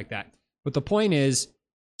stuff like that. But the point is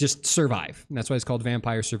just survive, and that's why it's called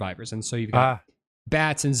Vampire Survivors. And so you've got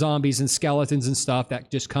bats and zombies and skeletons and stuff that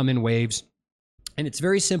just come in waves, and it's a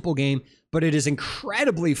very simple game, but it is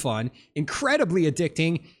incredibly fun, incredibly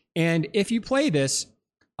addicting. And if you play this,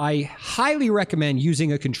 I highly recommend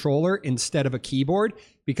using a controller instead of a keyboard,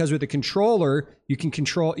 because with a controller, you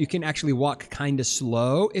can actually walk kind of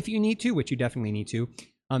slow if you need to, which you definitely need to.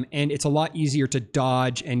 And it's a lot easier to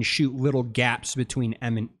dodge and shoot little gaps between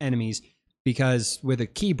enemies, because with a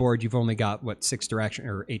keyboard, you've only got 6 directions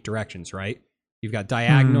or 8 directions, right? You've got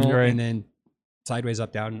diagonal and then sideways,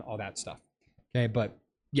 up, down, and all that stuff. Okay, but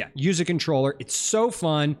yeah, use a controller. It's so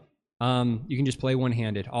fun. You can just play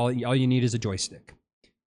one-handed. All you need is a joystick.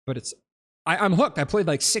 But I'm hooked. I played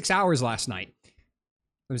like 6 hours last night.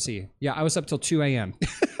 Let me see. Yeah, I was up till 2 a.m.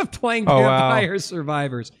 playing Vampire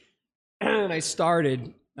Survivors. And I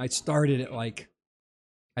started at like,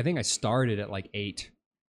 I think I started at like 8.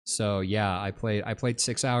 So yeah, I played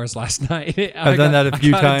 6 hours last night. I've done that a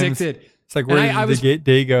few times. Addicted. It's like, where did the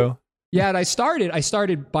day go? Yeah, and I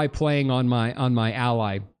started by playing on my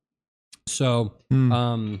Ally. So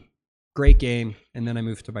great game, and then I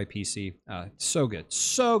moved to my PC. So good.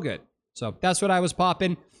 So that's what I was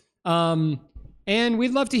popping. And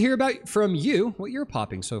we'd love to hear from you what you're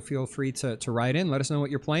popping. So feel free to write in, let us know what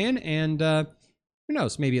you're playing, and who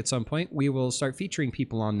knows, maybe at some point we will start featuring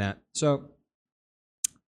people on that. So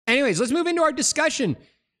anyways, let's move into our discussion.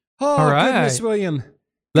 Oh, all right. Goodness, William.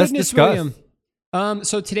 Let's discuss. William.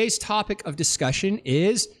 So today's topic of discussion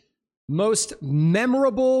is most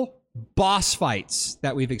memorable boss fights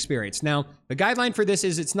that we've experienced. Now, the guideline for this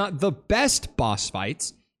is it's not the best boss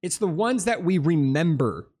fights, it's the ones that we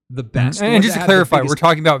remember the best. And just to clarify, we're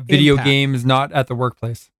talking about video games, not at the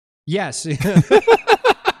workplace. Yes.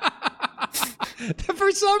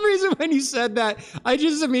 For some reason, when you said that, I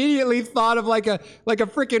just immediately thought of like a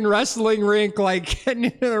freaking wrestling rink, like getting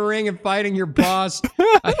into the ring and fighting your boss.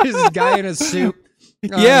 This guy in a suit.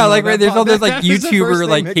 Yeah, like right, there's all those like that was the first YouTuber thing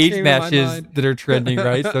like that cage came to my matches mind. that are trending,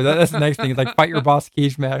 right? So that's the next thing. It's like fight your boss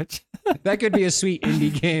cage match. That could be a sweet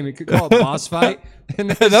indie game. It could call it boss fight, and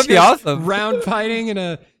then That'd it's be just awesome. round fighting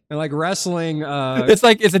and like wrestling. It's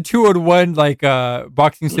like it's a 2-on-1 like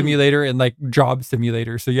boxing simulator and like job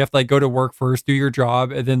simulator. So you have to like go to work first, do your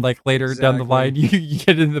job, and then like later down the line you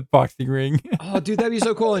get in the boxing ring. Oh, dude, that'd be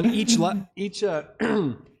so cool. And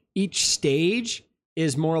each stage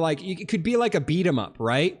is more like it could be like a beat 'em up,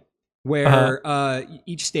 right? Where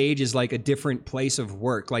each stage is like a different place of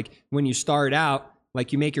work. Like when you start out,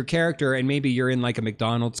 like you make your character and maybe you're in like a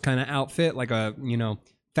McDonald's kind of outfit, like a,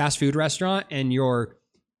 fast food restaurant, and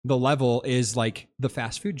the level is like the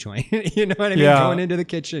fast food joint. You know what I mean? Yeah. Going into the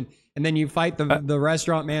kitchen, and then you fight the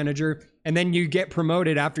restaurant manager, and then you get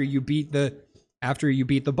promoted after you beat the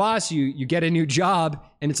boss. You get a new job,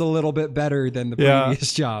 and it's a little bit better than the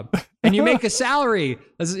previous job. And you make a salary.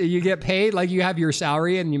 You get paid, like you have your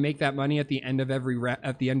salary, and you make that money at the end of every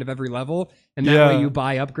level, and that way you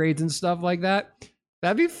buy upgrades and stuff like that.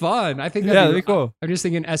 That'd be fun. I think that'd be cool. I'm just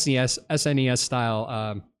thinking SNES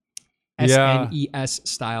style, SNES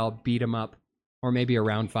style beat 'em up, or maybe a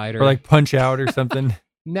round fighter, Or like Punch Out or something.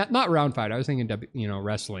 not round fight. I was thinking,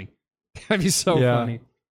 wrestling. That'd be so funny.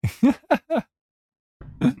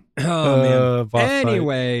 Oh man. Boss fight.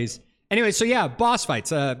 Anyways, so yeah, boss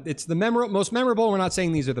fights. It's the most memorable. We're not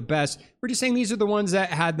saying these are the best. We're just saying these are the ones that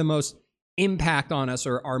had the most impact on us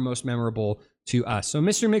or are most memorable to us. So,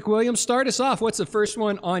 Mr. McWilliams, start us off. What's the first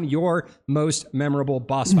one on your most memorable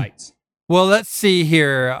boss fights? Well, let's see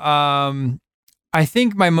here. I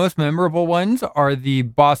think my most memorable ones are the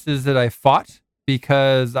bosses that I fought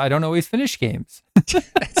because I don't always finish games.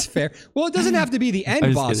 That's fair. Well, it doesn't have to be the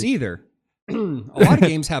end boss kidding. either. A lot of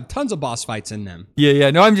games have tons of boss fights in them.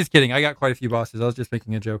 Yeah. No, I'm just kidding. I got quite a few bosses. I was just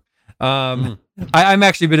making a joke. I'm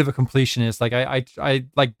actually a bit of a completionist. Like I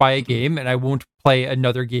like buy a game and I won't play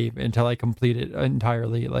another game until I complete it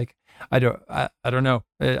entirely. Like I don't know.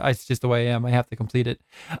 It's just the way I am. I have to complete it.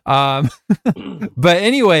 But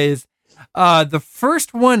anyways, the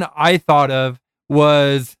first one I thought of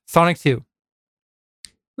was Sonic 2.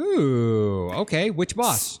 Ooh, okay. Which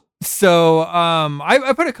boss? So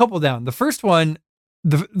I put a couple down. The first one,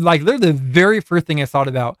 literally the very first thing I thought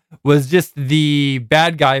about was just the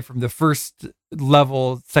bad guy from the first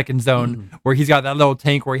level, second zone, where he's got that little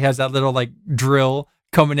tank where he has that little like drill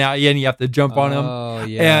coming at you and you have to jump on him. Oh,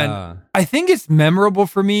 yeah. And I think it's memorable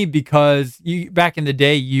for me because back in the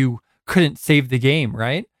day you couldn't save the game,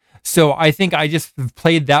 right? So I think I just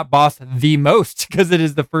played that boss the most because it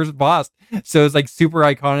is the first boss. So it's like super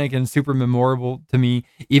iconic and super memorable to me,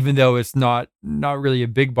 even though it's not really a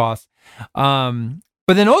big boss.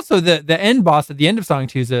 But then also the end boss at the end of Sonic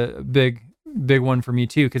 2 is a big one for me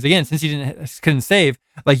too. Because again, since you couldn't save,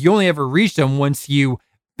 like you only ever reached them once you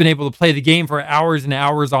been able to play the game for hours and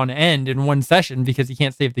hours on end in one session because you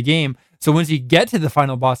can't save the game. So once you get to the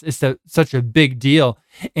final boss, it's such a big deal.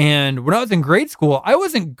 And when I was in grade school, I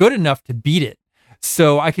wasn't good enough to beat it.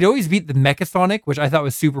 So I could always beat the Mecha Sonic, which I thought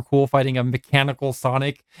was super cool, fighting a mechanical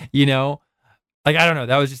Sonic, Like, I don't know.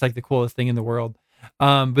 That was just like the coolest thing in the world.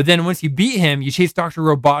 But then once you beat him, you chase Dr.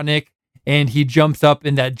 Robotnik and he jumps up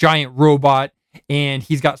in that giant robot and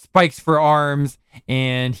he's got spikes for arms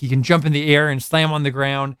and he can jump in the air and slam on the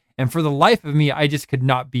ground. And for the life of me, I just could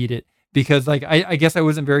not beat it because like, I guess I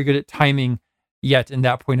wasn't very good at timing yet in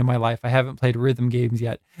that point in my life. I haven't played rhythm games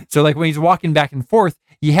yet. So like when he's walking back and forth,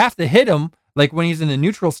 you have to hit him like when he's in the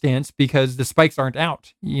neutral stance because the spikes aren't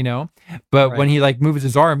out, but when he like moves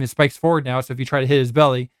his arm, his spike's forward now. So if you try to hit his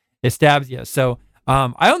belly, it stabs you. So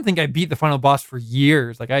I don't think I beat the final boss for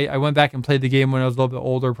years. Like I went back and played the game when I was a little bit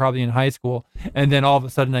older, probably in high school. And then all of a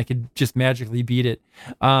sudden I could just magically beat it.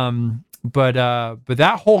 But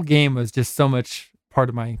that whole game was just so much part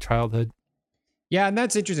of my childhood. Yeah, and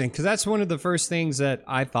that's interesting because that's one of the first things that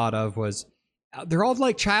I thought of was they're all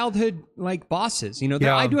like childhood like bosses.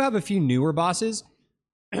 I do have a few newer bosses,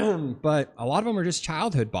 but a lot of them are just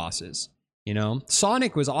childhood bosses.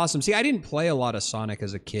 Sonic was awesome. See, I didn't play a lot of Sonic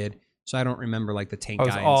as a kid, so I don't remember like the tank guy. I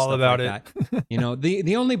was all about it.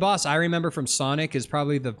 The only boss I remember from Sonic is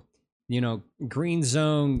probably the Green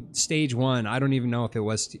Zone Stage 1. I don't even know if it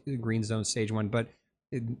was Green Zone Stage 1, but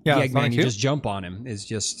Eggman, you just jump on him. Is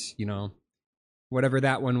just whatever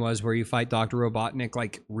that one was where you fight Dr. Robotnik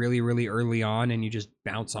like really, really early on and you just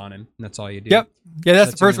bounce on him. And that's all you do. Yep. Yeah,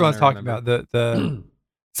 that's the first one I was talking about. The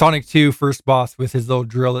Sonic 2 first boss with his little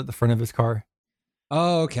drill at the front of his car.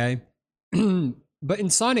 Oh, okay. But in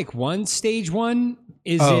Sonic 1, Stage 1,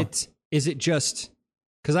 is it just...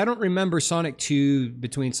 Because I don't remember Sonic 2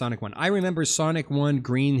 between Sonic 1. I remember Sonic 1,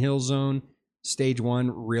 Green Hill Zone, Stage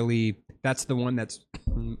 1 really That's the one that's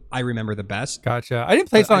I remember the best. Gotcha. I didn't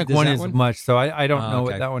play Sonic 1 as one? much, so I don't know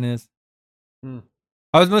what that one is. Hmm.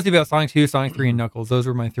 I was mostly about Sonic 2, Sonic 3, and Knuckles. Those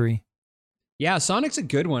were my 3. Yeah, Sonic's a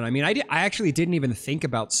good one. I mean, I actually didn't even think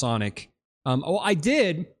about Sonic. I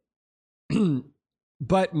did,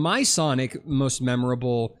 but my Sonic most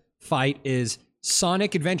memorable fight is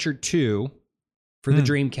Sonic Adventure 2 for the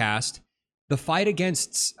Dreamcast. The fight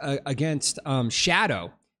against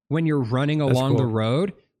Shadow when you're running along the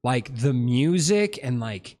road, like the music and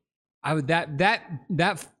like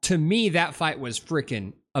that to me that fight was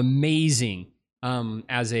freaking amazing.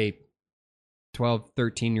 As a 12,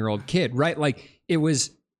 13-year-old kid, right? Like it was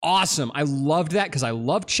awesome. I loved that because I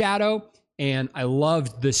loved Shadow and I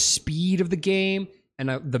loved the speed of the game and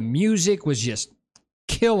the music was just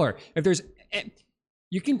killer.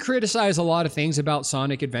 You can criticize a lot of things about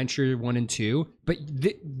Sonic Adventure 1 and 2, but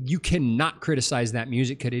you cannot criticize that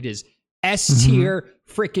music because it is S-tier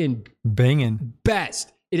freaking banging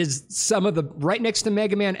best. It is some of the, right next to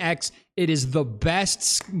Mega Man X, it is the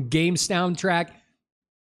best game soundtrack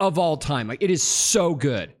of all time. Like, it is so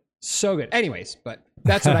good. So good. Anyways, but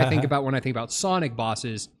that's what I think about when I think about Sonic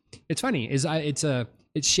bosses. It's funny, it's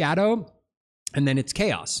Shadow, and then it's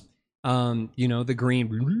Chaos. The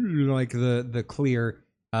green, like the clear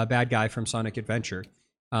bad guy from Sonic Adventure.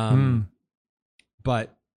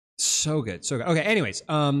 But so good, so good. Okay, anyways,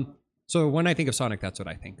 so when I think of Sonic, that's what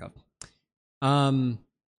I think of.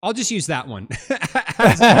 I'll just use that one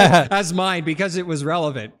as mine because it was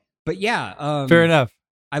relevant. But yeah, fair enough.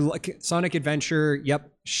 I like Sonic Adventure. Yep,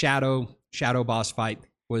 Shadow boss fight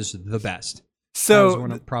was the best. So that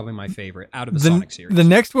was probably my favorite out of the Sonic series. The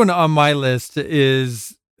next one on my list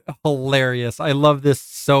is hilarious. I love this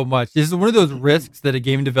so much. This is one of those risks that a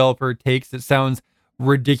game developer takes that sounds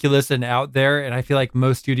ridiculous and out there, and I feel like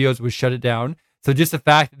most studios would shut it down. So just the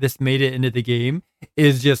fact that this made it into the game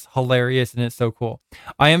is just hilarious, and it's so cool.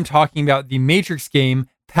 I am talking about the Matrix game,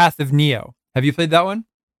 Path of Neo. Have you played that one?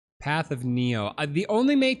 Path of Neo. The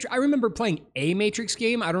only Matrix... I remember playing a Matrix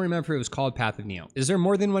game. I don't remember if it was called Path of Neo. Is there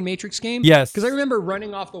more than one Matrix game? Yes. Because I remember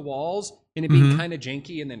running off the walls and it being kind of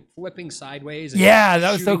janky and then flipping sideways. And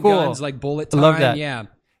that was so cool. Guns like bullet time. I love that. Yeah.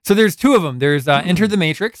 So there's two of them. There's Enter the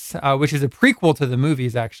Matrix, which is a prequel to the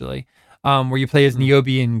movies, actually. Where you play as Niobe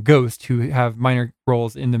and Ghost, who have minor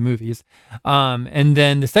roles in the movies. And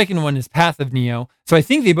then the second one is Path of Neo. So I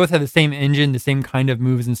think they both have the same engine, the same kind of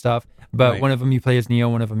moves and stuff, but one of them you play as Neo,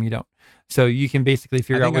 one of them you don't. So you can basically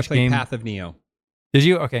figure out which game. Path of Neo. Did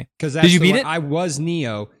you? Okay. Did you beat it? I was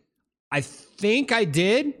Neo. I think I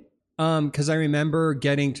did, because I remember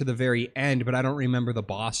getting to the very end, but I don't remember the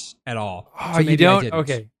boss at all. Oh, so you don't?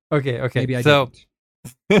 Okay. Maybe I didn't.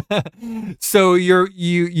 So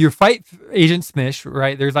you fight Agent Smith,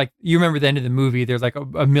 right? There's like, you remember the end of the movie, there's like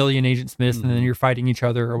a million Agent Smiths and then you're fighting each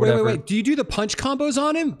other or whatever. Wait. Do you do the punch combos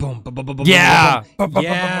on him? Boom, boom, boom, boom, yeah. Boom, boom.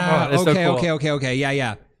 Yeah. Okay.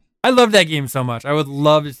 Yeah. I love that game so much. I would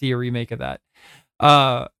love to see a remake of that.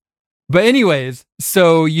 But anyways,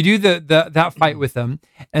 so you do that fight with them,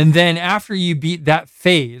 and then after you beat that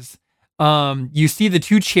phase, you see the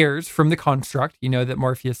two chairs from the construct, that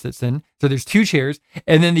Morpheus sits in. So there's two chairs,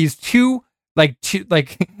 and then these two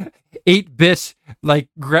 8-bit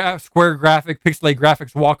square graphic pixelated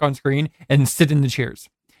graphics walk on screen and sit in the chairs.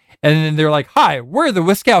 And then they're like, "Hi, we're the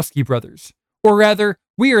Wachowski brothers. Or rather,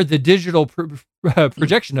 we are the digital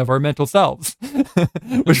projection of our mental selves."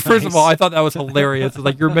 Which, first of all, I thought that was hilarious.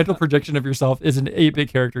 Like, your mental projection of yourself is an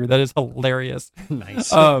 8-bit character. That is hilarious. Nice.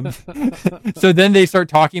 So then they start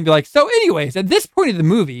talking and be like, so anyways, at this point of the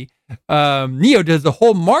movie, Neo does the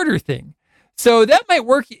whole martyr thing. So that might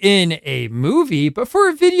work in a movie, but for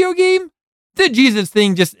a video game, the Jesus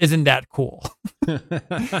thing just isn't that cool.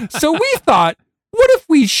 So we thought, what if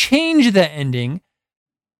we change the ending?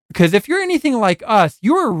 Because if you're anything like us,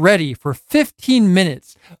 you're ready for 15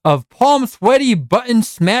 minutes of palm sweaty button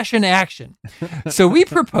smashing action. So we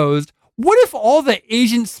proposed, what if all the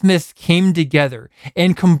Agent Smiths came together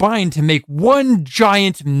and combined to make one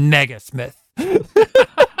giant Mega Smith? I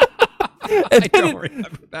don't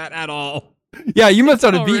remember that at all. Yeah, you must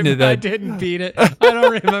not have beaten it then. I didn't beat it. I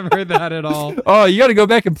don't remember that at all. Oh, you got to go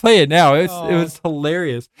back and play it now. It was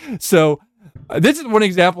hilarious. So this is one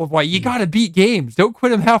example of why you got to beat games. Don't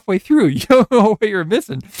quit them halfway through. You don't know what you're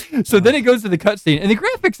missing. So then it goes to the cutscene. And the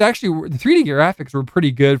graphics the 3D graphics were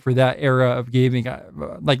pretty good for that era of gaming.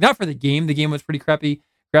 Like, not for the game. The game was pretty crappy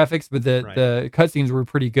graphics, but the cutscenes were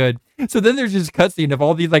pretty good. So then there's this cutscene of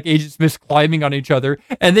all these like Agent Smiths climbing on each other.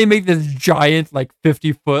 And they make this giant, like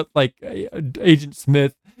 50-foot, like Agent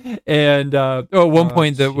Smith. And at one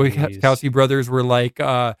point, the Wachowski brothers were like,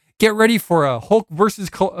 get ready for a Hulk versus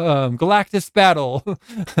Galactus battle.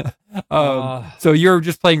 So you're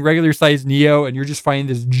just playing regular size Neo, and you're just fighting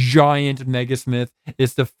this giant Megasmith.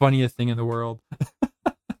 It's the funniest thing in the world.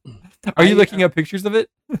 Are you looking up pictures of it?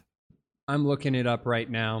 I'm looking it up right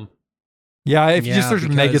now. Yeah, if you just search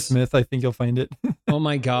Megasmith, I think you'll find it. Oh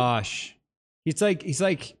my gosh. He's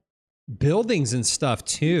like buildings and stuff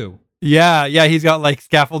too. Yeah, he's got like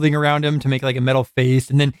scaffolding around him to make like a metal face,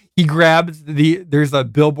 and then he grabs there's a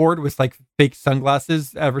billboard with like fake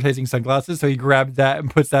sunglasses, advertising sunglasses, so he grabs that and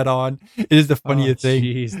puts that on. It is the funniest thing.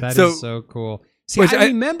 Jeez, that is so cool. See, I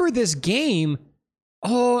remember this game.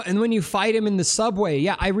 Oh, and when you fight him in the subway,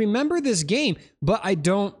 yeah, I remember this game, but I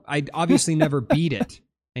obviously never beat it.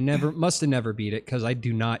 Must have never beat it because I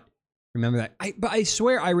do not remember that. But I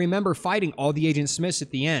swear I remember fighting all the Agent Smiths at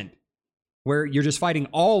the end, where you're just fighting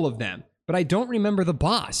all of them, but I don't remember the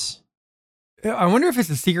boss. I wonder if it's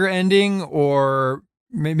a secret ending, or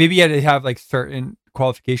maybe you had to have like certain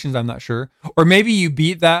qualifications. I'm not sure. Or maybe you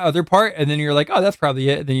beat that other part and then you're like, oh, that's probably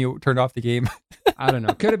it. And then you turned off the game. I don't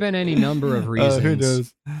know. Could have been any number of reasons. Who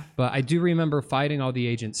knows? But I do remember fighting all the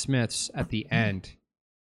Agent Smiths at the end.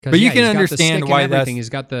 But you can understand why that's... He's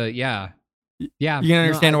got the, yeah. You can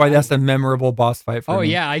understand why that's a memorable boss fight for me. Oh,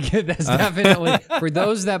 yeah. I get that's definitely... For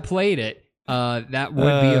those that played it, that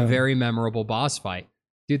would be a very memorable boss fight.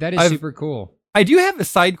 Dude, that is super cool. I do have a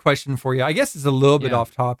side question for you. I guess it's a little bit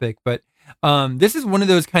off topic, but this is one of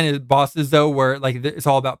those kind of bosses, though, where like it's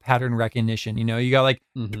all about pattern recognition. You know, you got like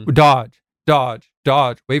dodge,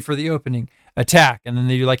 wait for the opening, attack, and then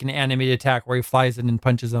they do like an animated attack where he flies in and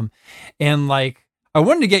punches them. And like, I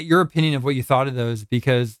wanted to get your opinion of what you thought of those,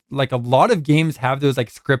 because like a lot of games have those like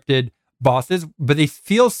scripted bosses, but they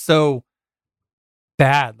feel so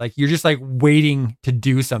bad. Like you're just like waiting to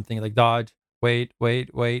do something, like dodge, wait,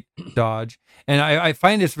 dodge. And I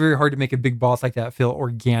find it's very hard to make a big boss like that feel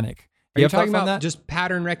organic. Are you talking about just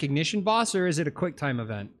pattern recognition boss, or is it a quick time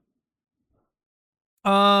event?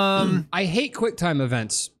 I hate quick time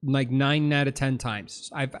events like 9 out of 10 times.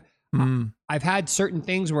 I've had certain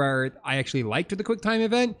things where I actually liked the quick time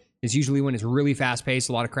event. It's usually when it's really fast paced,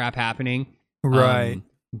 a lot of crap happening. Right.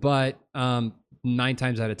 But 9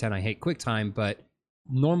 times out of 10, I hate quick time, but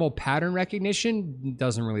normal pattern recognition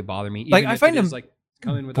doesn't really bother me. Even like I find them like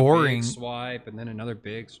coming with boring. A big swipe and then another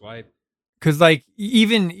big swipe. Because like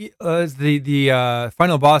even the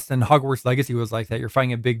final boss in Hogwarts Legacy was like that. You're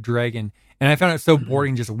fighting a big dragon, and I found it so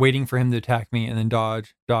boring just waiting for him to attack me and then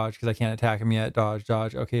dodge because I can't attack him yet.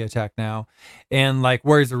 Dodge, okay, attack now. And like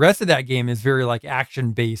whereas the rest of that game is very like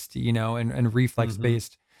action based, you know, and reflex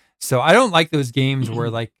based. So I don't like those games where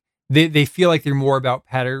like they feel like they're more about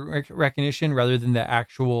pattern recognition rather than the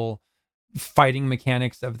actual fighting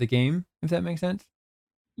mechanics of the game. If that makes sense.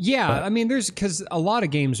 Yeah, but, I mean, because a lot of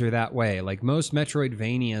games are that way. Like most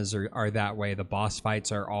Metroidvanias are that way. The boss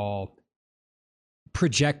fights are all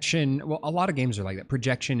projection. Well, a lot of games are like that,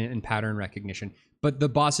 projection and pattern recognition. But the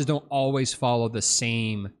bosses don't always follow the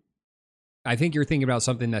same. I think you're thinking about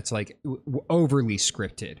something that's like overly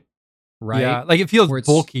scripted, right? Yeah, like it feels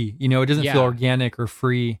bulky. You know, it doesn't feel organic or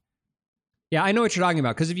free. Yeah, I know what you're talking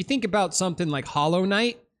about. Because if you think about something like Hollow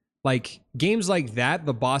Knight, like games like that,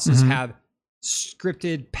 the bosses have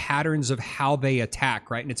scripted patterns of how they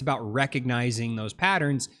attack, right? And it's about recognizing those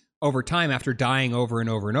patterns over time after dying over and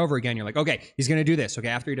over and over again. You're like, okay, he's going to do this. Okay,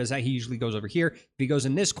 after he does that, he usually goes over here. If he goes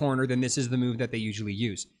in this corner, then this is the move that they usually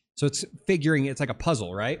use. So it's like a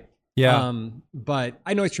puzzle, right? Yeah. But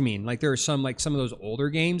I know what you mean. Like there are some of those older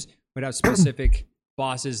games would have specific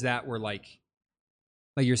bosses that were like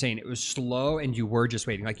you're saying, it was slow and you were just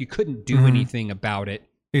waiting. Like you couldn't do anything about it.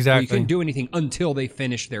 Exactly. You couldn't do anything until they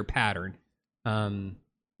finished their pattern. No,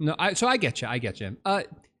 so I get you. I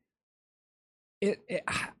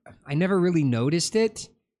never really noticed it.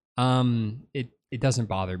 It doesn't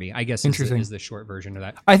bother me. I guess is the short version of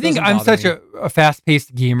that. I think I'm such a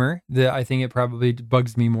fast-paced gamer that I think it probably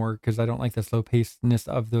bugs me more because I don't like the slow-pacedness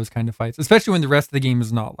of those kind of fights, especially when the rest of the game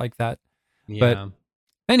is not like that. Yeah. But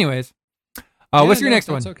anyways, what's your next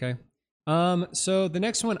one? That's okay. So the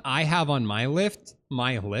next one I have on my list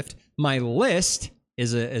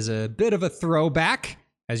is a bit of a throwback,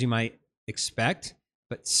 as you might expect,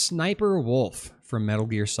 but Sniper Wolf from Metal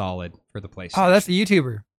Gear Solid for the PlayStation. Oh, that's a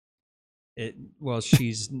YouTuber.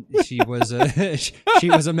 She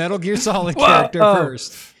was a Metal Gear Solid character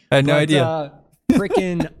first. I had no idea.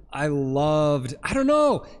 I don't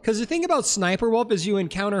know, because the thing about Sniper Wolf is you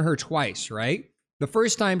encounter her twice, right? The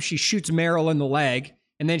first time she shoots Meryl in the leg,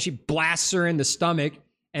 and then she blasts her in the stomach,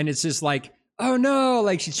 and it's just like, oh no,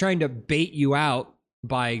 like she's trying to bait you out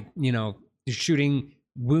by,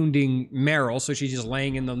 wounding Meryl. So she's just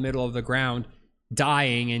laying in the middle of the ground,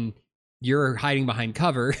 dying and you're hiding behind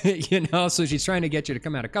cover, you know? So she's trying to get you to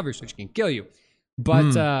come out of cover so she can kill you.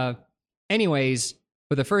 But anyways,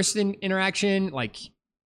 for the first interaction, like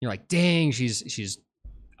you're like, dang, she's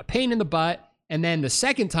a pain in the butt. And then the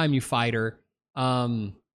second time you fight her,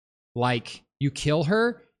 like you kill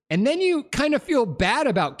her, and then you kind of feel bad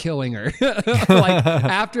about killing her. Like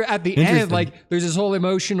at the end, like there's this whole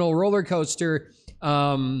emotional roller coaster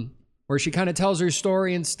where she kind of tells her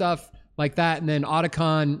story and stuff like that. And then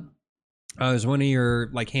Otacon, is one of your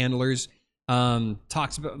like handlers,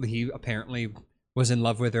 talks about he apparently was in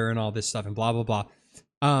love with her and all this stuff and blah, blah, blah.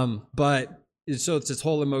 But so it's this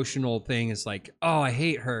whole emotional thing. It's like, oh, I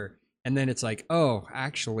hate her. And then it's like, oh,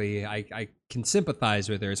 actually, I can sympathize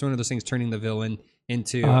with her. It's one of those things turning the villain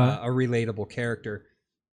into a relatable character.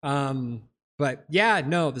 But yeah,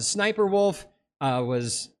 no, the Sniper Wolf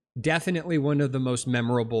was definitely one of the most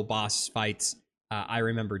memorable boss fights I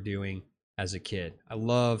remember doing as a kid. I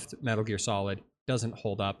loved Metal Gear Solid. Doesn't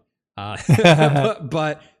hold up,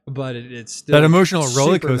 but it's still that emotional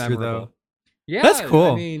roller coaster memorable. Though. Yeah, that's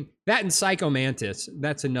cool. I mean, that and Psycho Mantis.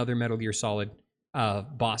 That's another Metal Gear Solid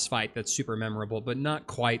boss fight that's super memorable, but not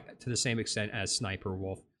quite to the same extent as Sniper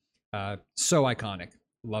Wolf. So iconic.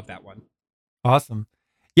 Love that one. Awesome.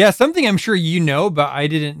 Yeah, something I'm sure you know, but I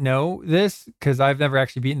didn't know this because I've never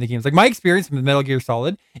actually beaten the games. Like my experience with Metal Gear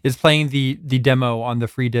Solid is playing the demo on the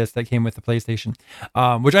free disc that came with the PlayStation,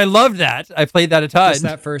 which I loved that. I played that a ton. Just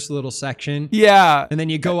that first little section. Yeah. And then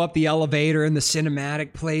you go up the elevator and the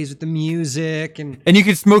cinematic plays with the music. And you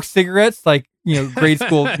could smoke cigarettes. Like, you know, grade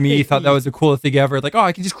school me thought that was the coolest thing ever. Like, oh,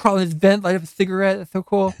 I can just crawl in this vent, light up a cigarette. That's so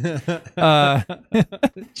cool. And I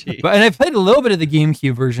played a little bit of the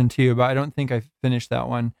GameCube version too, but I don't think I finished that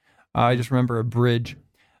one. I just remember a bridge.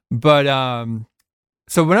 But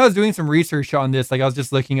so when I was doing some research on this, like I was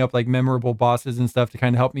just looking up like memorable bosses and stuff to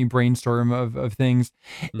kind of help me brainstorm of things.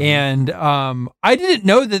 Mm-hmm. And I didn't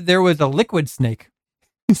know that there was a liquid snake.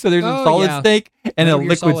 So there's a solid snake and a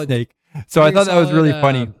liquid snake. So I thought that was really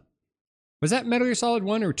funny. Was that Metal Gear Solid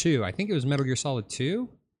 1 or 2? I think it was Metal Gear Solid 2.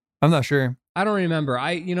 I'm not sure. I don't remember.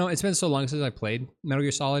 It's been so long since I played Metal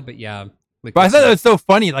Gear Solid, but yeah. But I thought that was so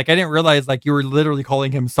funny. Like I didn't realize like you were literally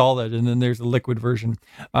calling him Solid, and then there's a liquid version.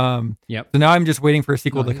 Yep. So now I'm just waiting for a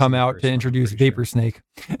sequel to come out to introduce Vapor Snake.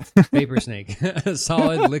 Vapor Snake,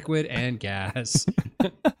 solid, liquid, and gas.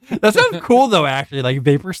 That sounds cool though. Actually, like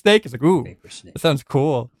Vapor Snake. It's like ooh, that sounds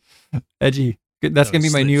cool, edgy. That's gonna be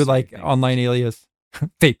my new like online alias.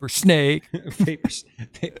 Vapor Snake.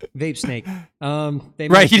 Vape Snake.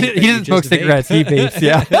 Right, he doesn't smoke cigarettes. He vapes.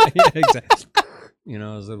 Yeah. Yeah, exactly. You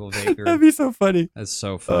know, his little vapor. That'd be so funny. That's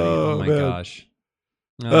so funny. Oh my gosh.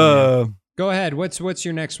 Go ahead. What's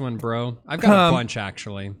your next one, bro? I've got a bunch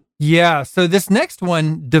actually. Yeah. So this next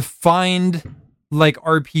one defined like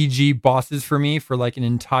RPG bosses for me for like an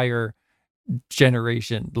entire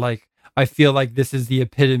generation. Like I feel like this is the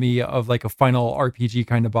epitome of like a final RPG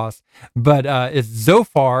kind of boss. But it's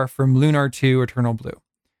Zophar from Lunar 2 Eternal Blue.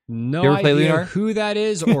 No idea Lunar? Who that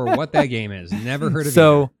is or what that game is. Never heard of it.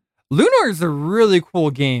 So Lunar is a really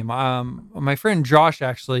cool game. My friend Josh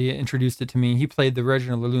actually introduced it to me. He played the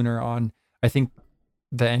original Lunar on, I think,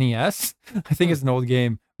 the NES. I think it's an old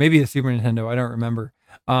game. Maybe the Super Nintendo. I don't remember.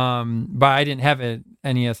 But I didn't have an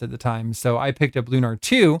NES at the time. So I picked up Lunar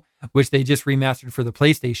 2, which they just remastered for the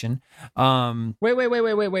PlayStation. Wait.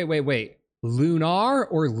 Lunar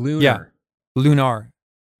or Lunar? Yeah. Lunar.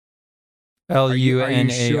 Lunar.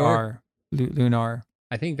 Sure? Lunar.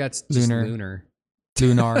 I think that's just Lunar.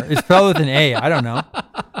 Lunar. It's spelled with an A. I don't know.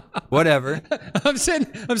 Whatever. I'm sitting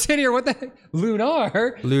here. What the heck?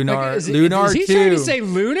 Lunar. Lunar. Like, Lunar. Is he trying to say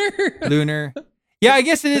lunar? Lunar. Yeah, I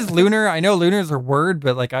guess it is lunar. I know lunar is a word,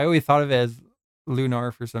 but like I always thought of it as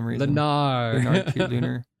lunar for some reason. Lunar.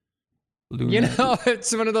 Lunar. You know,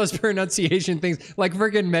 it's one of those pronunciation things, like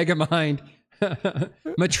freaking Megamind.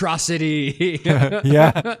 Metrocity.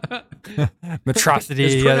 Yeah. Metrocity.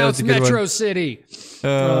 It's pronounced yeah, Metro City.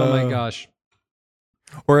 Oh my gosh.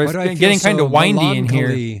 Or it's getting kind of windy in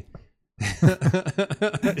here.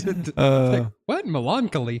 Like, what?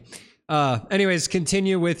 Melancholy. Anyways,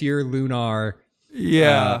 continue with your Lunar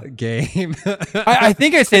game. I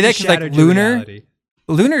think I say that because like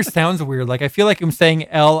Lunar sounds weird. Like I feel like I'm saying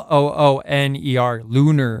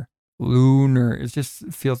Looner. Lunar. It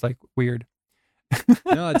just feels like weird.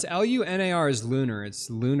 No, it's Lunar is lunar. It's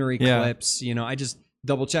lunar eclipse. Yeah. You know, I just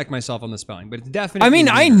double check myself on the spelling, but it's definitely. I mean,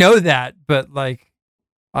 lunar. I know that, but like.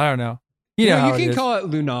 I don't know. You know you can call it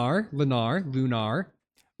lunar.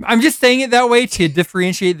 I'm just saying it that way to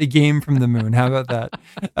differentiate the game from the moon. How about that?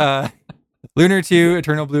 Lunar 2,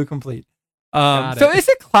 Eternal Blue complete. So it's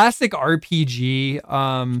a classic RPG.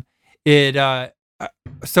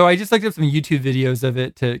 So I just looked up some YouTube videos of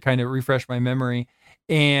it to kind of refresh my memory.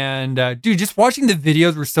 And dude, just watching the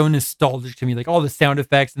videos were so nostalgic to me. Like all the sound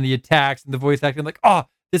effects and the attacks and the voice acting. Like, oh,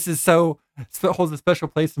 this is holds a special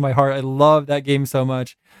place in my heart. I love that game so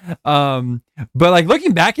much. But like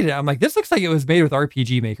looking back at it, I'm like, this looks like it was made with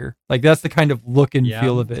RPG Maker. Like that's the kind of look and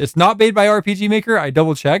feel of it. It's not made by RPG Maker. I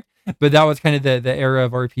double checked, but that was kind of the era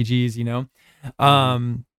of RPGs, you know?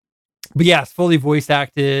 But yeah, it's fully voice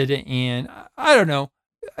acted, and I don't know.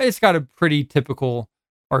 It's got a pretty typical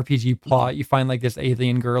RPG plot. You find like this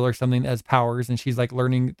alien girl or something that has powers, and she's like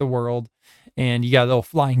learning the world, and you got a little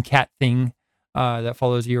flying cat thing that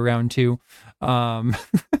follows you around too. They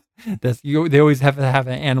always have to have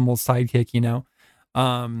an animal sidekick, you know.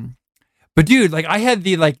 But dude, like I had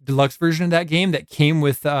the like deluxe version of that game that came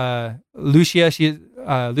with Lucia.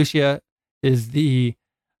 Lucia is the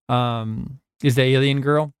alien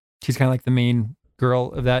girl. She's kind of like the main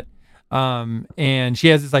girl of that. And she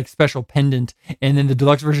has this like special pendant, and then the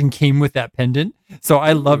deluxe version came with that pendant. So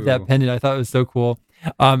I loved that pendant. I thought it was so cool.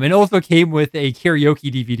 And it also came with a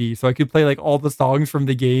karaoke DVD, so I could play like all the songs from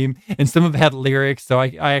the game, and some of it had lyrics. So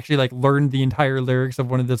I actually like learned the entire lyrics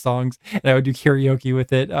of one of the songs, and I would do karaoke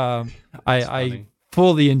with it. I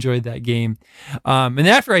fully enjoyed that game. And then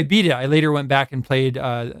after I beat it, I later went back and played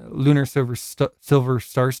Lunar Silver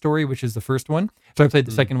Star Story, which is the first one. So I played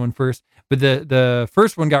the second one first, but the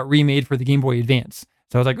first one got remade for the Game Boy Advance.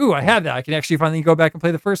 So I was like, ooh, I have that. I can actually finally go back and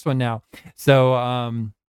play the first one now. So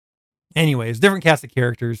anyways, different cast of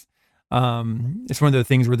characters. It's one of the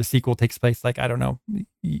things where the sequel takes place like, I don't know,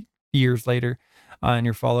 years later, and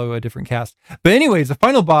you follow a different cast. But anyways, the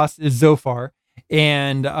final boss is Zophar.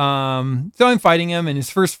 And so I'm fighting him, and his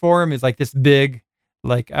first form is like this big,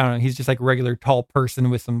 like, I don't know, he's just like a regular tall person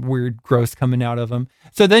with some weird growth coming out of him.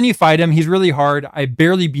 So then you fight him. He's really hard. I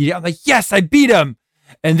barely beat it. I'm like, yes, I beat him.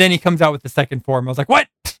 And then he comes out with the second form. I was like, what?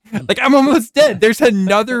 Like, I'm almost dead. There's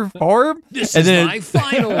another form. This is my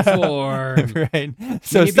final form. Right.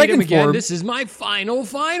 So second form. This is my final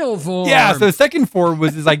form. Yeah. So second form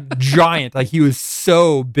was this like giant. Like he was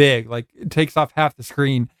so big. Like it takes off half the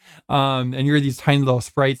screen. And you're these tiny little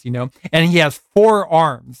sprites, you know. And he has 4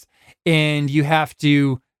 arms, and you have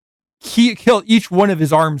to kill each one of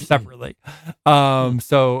his arms separately.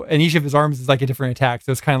 So, and each of his arms is like a different attack.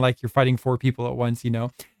 So it's kind of like you're fighting 4 people at once, you know?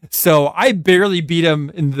 So I barely beat him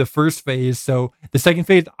in the first phase. So the second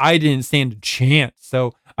phase, I didn't stand a chance.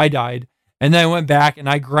 So I died. And then I went back and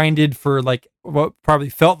I grinded for like what probably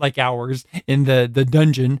felt like hours in the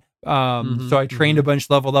dungeon. So I trained a bunch,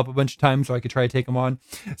 leveled up a bunch of times so I could try to take him on.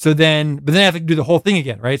 But then I have to do the whole thing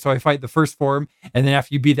again, right? So I fight the first form, and then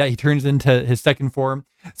after you beat that, he turns into his second form.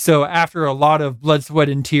 So after a lot of blood, sweat,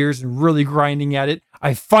 and tears and really grinding at it,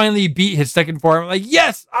 I finally beat his second form. I'm like,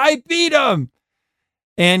 yes, I beat him.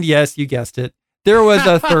 And yes, you guessed it. There was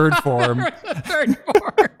a third form.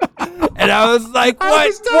 And I was like, what? I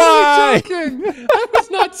was totally joking. I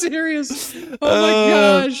was not serious. Oh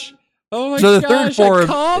my gosh. Oh my so the gosh, third form I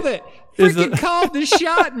called it. Freaking called the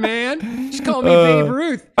shot, man. Just call me Babe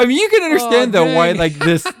Ruth. I mean, you can understand though why like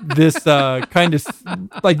this kind of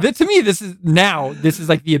like to me this is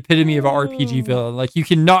like the epitome of an RPG villain. Like you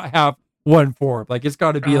cannot have one form. Like it's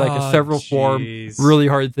got to be like a several form, really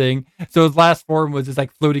hard thing. So his last form was this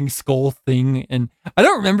like floating skull thing, and I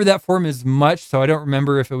don't remember that form as much, so I don't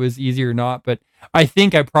remember if it was easy or not. But I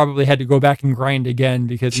think I probably had to go back and grind again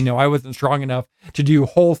because I wasn't strong enough to do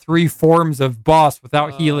whole 3 forms of boss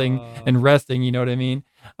without healing and resting. You know what I mean?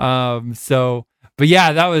 But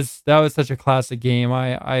yeah, that was such a classic game.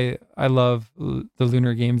 I love the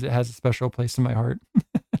Lunar games. It has a special place in my heart.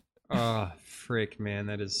 Frick, man,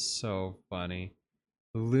 that is so funny.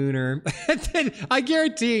 Lunar. I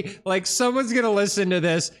guarantee, like, someone's gonna listen to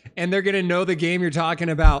this and they're gonna know the game you're talking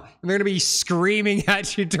about, and they're gonna be screaming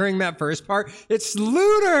at you during that first part. It's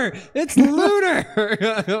Lunar. It's Lunar.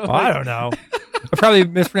 Well, I don't know. I probably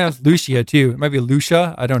mispronounced Lucia too. It might be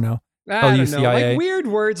Lucia. I don't know. I don't know. Like weird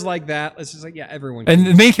words like that. It's just like, yeah, everyone. And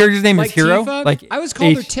the main character's name is Hero. Tifa? Like I was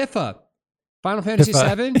called her Tifa. Final Fantasy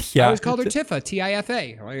VII. Yeah. I always called her Tifa.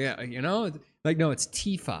 Tifa. Oh, yeah, like no, it's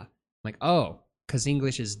Tifa. I'm like, oh, because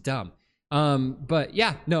English is dumb. But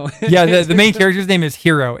yeah, no. Yeah, the main character's name is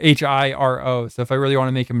Hiro, Hiro. So if I really want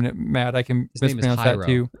to make him mad, I can mispronounce that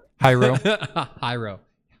too. Hiro. Hiro.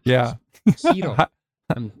 Yeah. Hiro.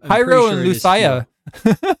 I'm Hiro sure and Lucia.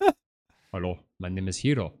 Hello, my name is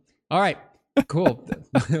Hiro. All right, cool.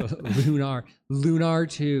 Lunar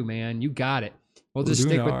 2, man. You got it. We'll just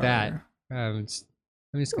stick with that. I'm just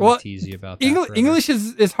going to tease you about that. English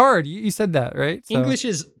is hard. You said that, right? So. English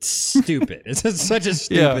is stupid. It's such a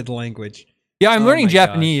stupid language. Yeah, I'm learning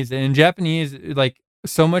Japanese, and in Japanese, like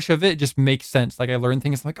so much of it just makes sense. Like I learn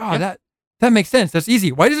things like, oh, that makes sense. That's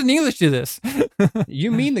easy. Why doesn't English do this?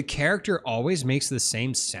 You mean the character always makes the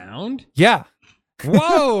same sound? Yeah.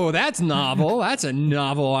 Whoa, that's novel. That's a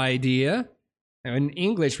novel idea. In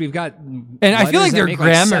English, we've got, and I feel like their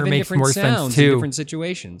grammar makes more sense too. In different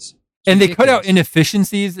situations. And they cut out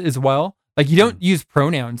inefficiencies as well. Like you don't use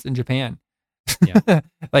pronouns in Japan. Yeah.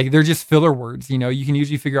 Like they're just filler words, you know, you can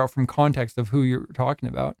usually figure out from context of who you're talking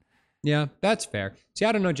about. Yeah, that's fair. See,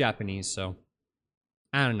 I don't know Japanese, so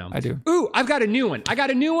I don't know. I do. Ooh, I've got a new one.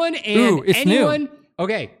 And it's anyone, new.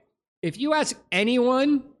 Okay, if you ask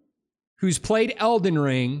anyone who's played Elden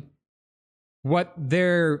Ring what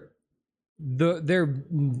the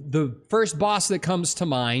first boss that comes to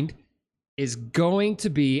mind is going to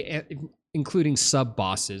be, including sub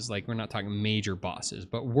bosses, like we're not talking major bosses,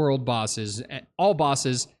 but world bosses, all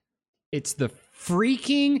bosses, it's the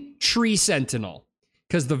freaking Tree Sentinel.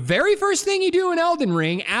 Because the very first thing you do in Elden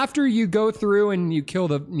Ring, after you go through and you kill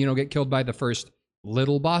get killed by the first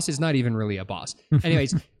little boss, is not even really a boss.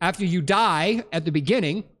 Anyways, after you die at the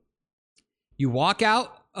beginning, you walk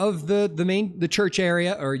out of the church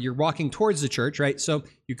area, or you're walking towards the church, right? So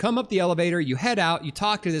you come up the elevator, you head out, you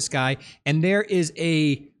talk to this guy, and there's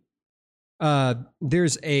a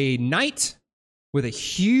knight with a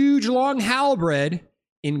huge long halberd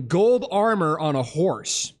in gold armor on a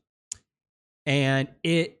horse. And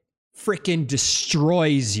it freaking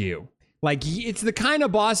destroys you. Like, it's the kind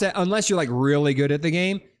of boss that, unless you're like really good at the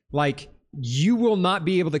game, like you will not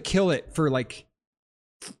be able to kill it for like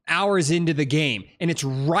hours into the game. And it's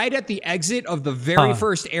right at the exit of the very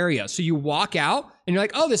first area. So you walk out and you're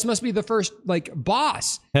like, oh, this must be the first like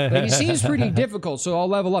boss. Like, it seems pretty difficult. So I'll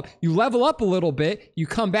level up. You level up a little bit, you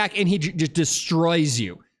come back and he just destroys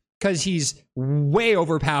you. Because he's way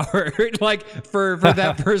overpowered, like for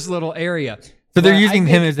that first little area. So they're using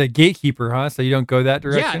him as a gatekeeper, huh? So you don't go that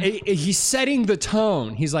direction? Yeah, he's setting the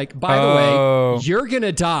tone. He's like, by the way, you're going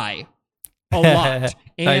to die a lot.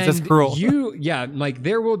 And nice, that's cruel. Like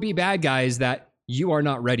there will be bad guys that you are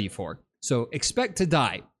not ready for. So expect to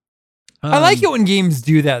die. I like it when games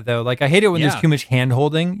do that, though. Like I hate it when there's too much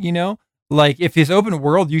hand-holding, you know? Like if it's open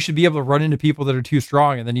world, you should be able to run into people that are too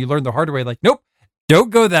strong. And then you learn the hard way, like, nope.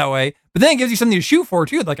 Don't go that way. But then it gives you something to shoot for,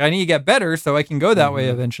 too. Like, I need to get better so I can go that way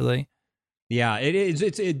eventually. Yeah,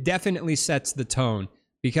 it definitely sets the tone.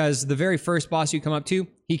 Because the very first boss you come up to,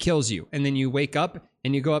 he kills you. And then you wake up,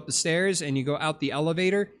 and you go up the stairs, and you go out the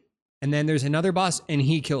elevator. And then there's another boss, and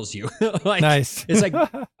he kills you. Like, nice. It's like,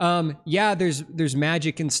 there's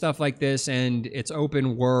magic and stuff like this, and it's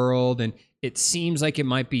open world, and it seems like it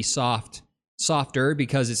might be softer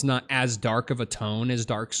because it's not as dark of a tone as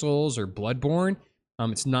Dark Souls or Bloodborne.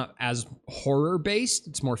 It's not as horror based.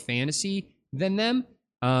 It's more fantasy than them.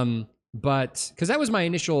 But because that was my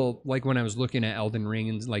initial, like when I was looking at Elden Ring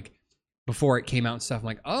and like before it came out and stuff, I'm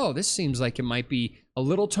like, oh, this seems like it might be a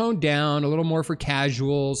little toned down, a little more for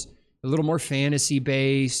casuals, a little more fantasy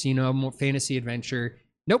based, more fantasy adventure.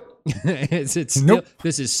 Nope. It's still,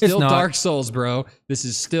 this is still Dark Souls, bro. This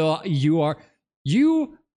is still,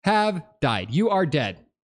 you have died. You are dead.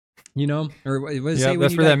 Or what does it say when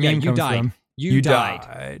that's you where died? that meme comes from. You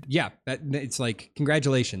died. Yeah, it's like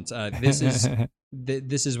congratulations.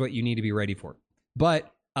 This is what you need to be ready for.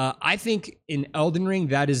 But I think in Elden Ring,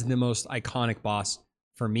 that is the most iconic boss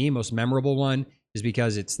for me. Most memorable one is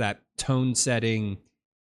because it's that tone setting.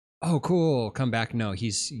 Oh, cool! Come back. No,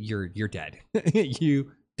 you're dead.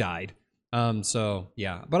 You died. So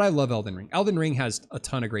yeah, but I love Elden Ring. Elden Ring has a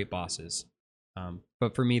ton of great bosses.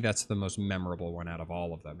 But for me, that's the most memorable one out of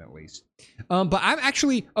all of them, at least. But I'm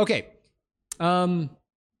actually okay. I'm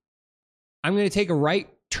going to take a right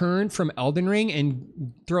turn from Elden Ring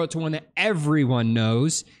and throw it to one that everyone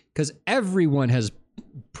knows, because everyone has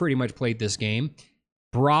pretty much played this game.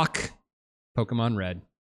 Brock, Pokemon Red.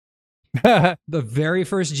 The very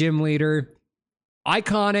first gym leader.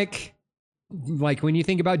 Iconic. Like when you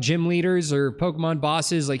think about gym leaders or Pokemon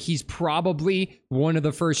bosses, like he's probably one of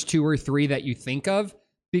the first 2 or 3 that you think of,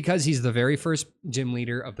 because he's the very first gym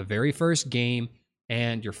leader of the very first game.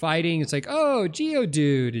 And you're fighting, it's like, oh,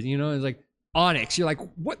 Geodude, it's like Onyx. You're like,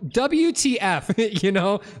 what? WTF?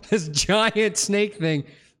 This giant snake thing.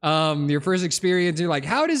 Your first experience, you're like,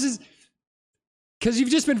 how does this? Because you've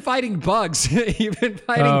just been fighting bugs. You've been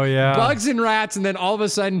fighting bugs and rats, and then all of a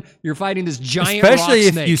sudden you're fighting this giant Especially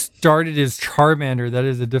rock snake. If you started as Charmander, that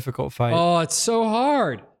is a difficult fight. Oh, it's so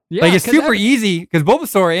hard. Yeah, like it's super easy because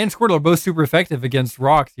Bulbasaur and Squirtle are both super effective against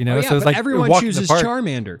rocks. So it's like everyone chooses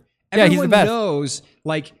Charmander. Everyone he's the best. knows,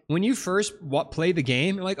 like, when you first play the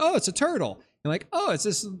game, you're like, oh, it's a turtle. You're like, oh, it's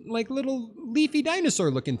this, like, little leafy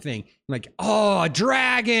dinosaur-looking thing. You're like, oh, a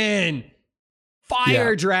dragon!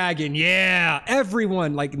 Fire dragon, yeah.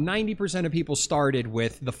 Everyone, like 90% of people started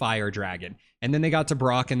with the fire dragon, and then they got to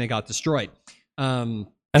Brock and they got destroyed. And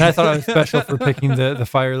I thought I was special for picking the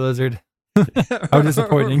fire lizard. How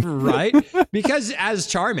disappointing. Right? Because as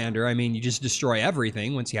Charmander, I mean, you just destroy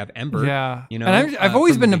everything once you have Ember. Yeah. You know, and I've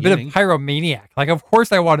always been a bit of pyromaniac. Like, of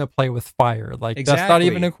course I want to play with fire. Like, that's not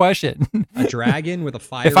even a question. A dragon with a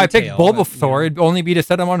fire If I picked tail, Bulbasaur, it'd only be to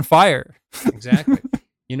set him on fire. Exactly.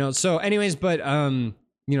 You know, so anyways, but,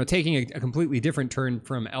 you know, taking a completely different turn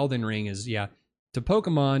from Elden Ring is, to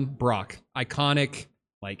Pokemon, Brock. Iconic.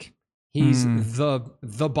 Like, he's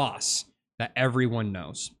the boss that everyone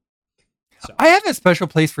knows. So. I have a special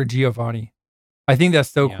place for Giovanni. I think that's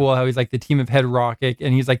so cool how he's like the team of Head Rocket,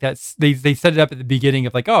 and he's like that. They set it up at the beginning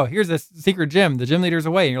of like, oh, here's this secret gym. The gym leader's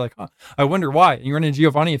away, and you're like, oh, I wonder why. And you run into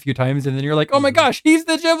Giovanni a few times, and then you're like, oh my gosh, he's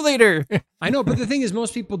the gym leader. I know, but the thing is,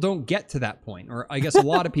 most people don't get to that point, or I guess a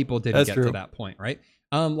lot of people didn't get to that point, right?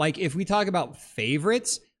 Like if we talk about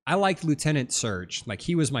favorites, I liked Lieutenant Surge. Like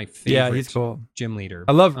he was my favorite. Yeah, he's cool. Gym leader.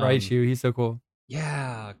 I love Raichu. He's so cool.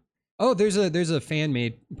 Yeah. Oh, there's a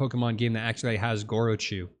fan-made Pokemon game that actually has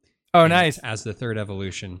Gorochu. Oh, nice. As the third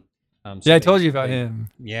evolution. So I told you about him.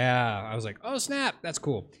 Yeah, I was like, oh snap, that's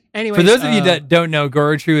cool. Anyway, for those of you that don't know,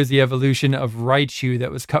 Gorochu is the evolution of Raichu that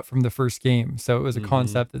was cut from the first game. So it was a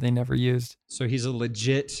concept that they never used. So he's a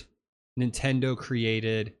legit Nintendo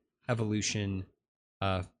created evolution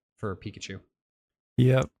for Pikachu.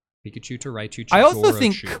 Yep. Pikachu to Raichu. I also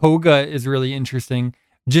think Koga is really interesting,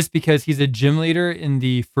 just because he's a gym leader in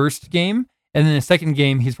the first game, and then the second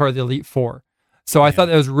game he's part of the Elite Four. So I thought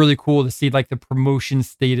that was really cool to see like the promotion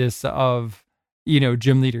status of, you know,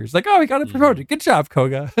 gym leaders. Like, oh, we got promoted. Good job,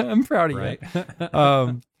 Koga. I'm proud of you.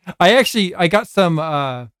 I got some.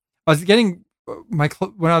 I was getting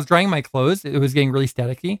when I was drying my clothes, it was getting really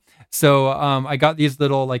staticky. So I got these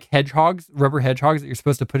little like hedgehogs, rubber hedgehogs that you're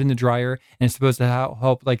supposed to put in the dryer, and it's supposed to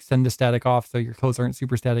help like send the static off so your clothes aren't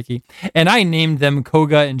super staticky. And I named them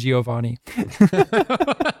Koga and Giovanni.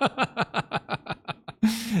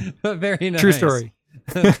 Very nice. True story.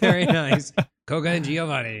 Very nice. Koga and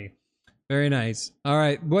Giovanni. Very nice. All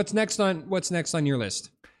right. What's next on your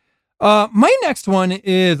list? My next one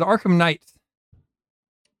is Arkham Knight.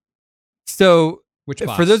 So,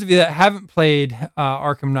 for those of you that haven't played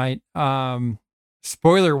Arkham Knight,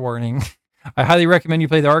 spoiler warning. I highly recommend you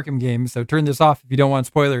play the Arkham games. So turn this off if you don't want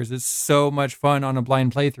spoilers. It's so much fun on a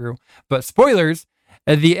blind playthrough. But spoilers: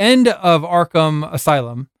 at the end of Arkham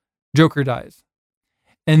Asylum, Joker dies.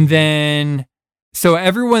 And then, so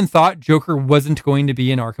everyone thought Joker wasn't going to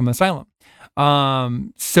be in Arkham Asylum.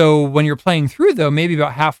 So when you're playing through, though, maybe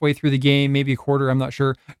about halfway through the game, maybe a quarter, I'm not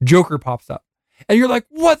sure, Joker pops up. And you're like,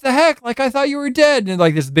 what the heck? Like, I thought you were dead. And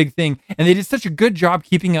like this big thing. And they did such a good job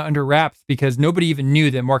keeping it under wraps because nobody even knew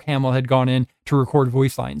that Mark Hamill had gone in to record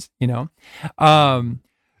voice lines, you know?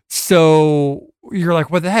 So you're like,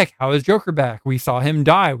 what the heck? How is Joker back? We saw him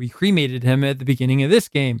die. We cremated him at the beginning of this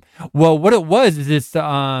game. Well, what it was is it's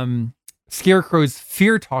Scarecrow's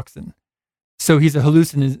fear toxin. So he's a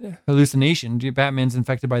hallucination. Batman's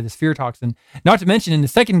infected by this fear toxin. Not to mention in the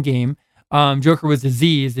second game, Joker was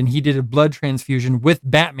diseased and he did a blood transfusion with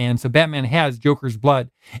Batman. So Batman has Joker's blood.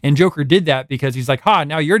 And Joker did that because he's like,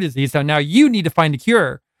 now you're diseased. So now you need to find a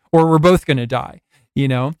cure or we're both going to die, you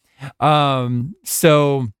know?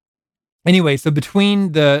 So anyway, so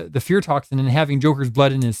between the fear toxin and having Joker's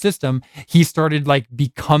blood in his system, he started like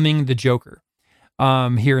becoming the Joker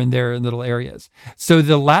here and there in little areas. So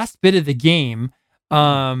the last bit of the game,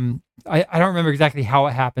 I don't remember exactly how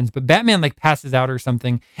it happens, but Batman like passes out or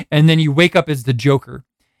something, and then you wake up as the Joker,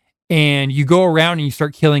 and you go around and you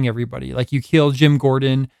start killing everybody. Like you kill Jim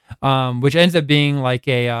Gordon, which ends up being like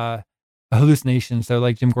a hallucination. So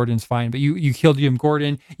like Jim Gordon's fine, but you killed Jim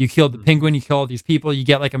Gordon, you killed the Penguin, you kill all these people, you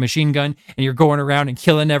get like a machine gun, and you're going around and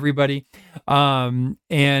killing everybody.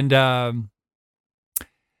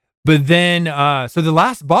 But then, so the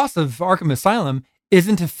last boss of Arkham Asylum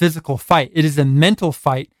isn't a physical fight. It is a mental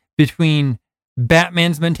fight between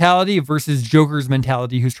Batman's mentality versus Joker's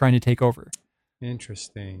mentality who's trying to take over.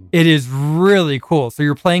 Interesting. It is really cool. So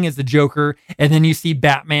you're playing as the Joker, and then you see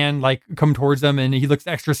Batman like come towards them, and he looks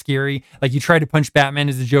extra scary. Like you try to punch Batman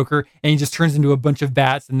as the Joker, and he just turns into a bunch of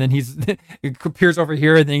bats, and then he appears over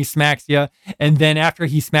here, and then he smacks you. And then after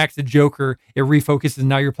he smacks the Joker, it refocuses, and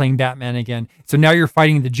now you're playing Batman again. So now you're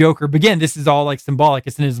fighting the Joker. But again, this is all like symbolic.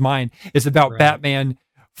 It's in his mind. It's about Batman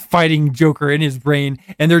fighting Joker in his brain,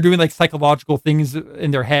 and they're doing like psychological things in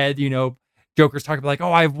their head, you know. Joker's talking about like,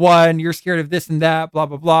 oh, I've won. You're scared of this and that, blah,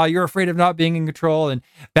 blah, blah. You're afraid of not being in control. And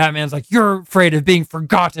Batman's like, you're afraid of being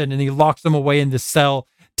forgotten. And he locks him away in this cell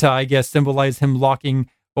to, I guess, symbolize him locking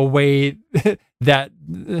away that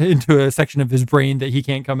into a section of his brain that he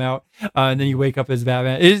can't come out, and then you wake up as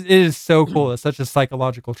Batman. It is so cool. It's such a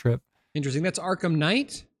psychological trip. Interesting. That's Arkham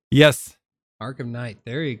Knight? Yes. Arkham Knight.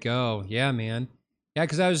 There you go. Yeah, man. Yeah,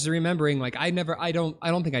 because I was remembering, like, I don't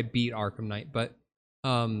think I beat Arkham Knight, but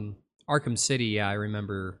Arkham City, yeah, I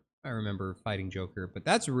remember fighting Joker. But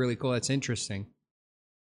that's really cool. That's interesting.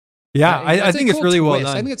 Yeah, I think it's really well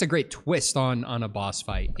done. I think it's a great twist on a boss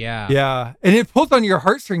fight. Yeah. Yeah. And it pulls on your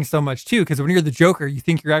heartstrings so much too, because when you're the Joker, you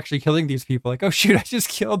think you're actually killing these people. Like, oh shoot, I just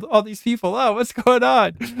killed all these people. Oh, what's going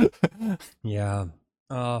on? Yeah.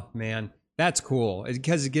 Oh man. That's cool.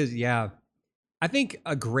 Because it gives, yeah. I think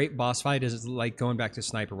a great boss fight is like going back to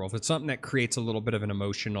Sniper Wolf. It's something that creates a little bit of an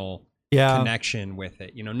emotional connection with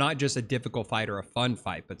it. You know, not just a difficult fight or a fun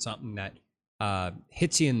fight, but something that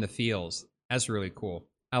hits you in the feels. That's really cool.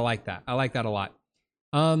 I like that. I like that a lot.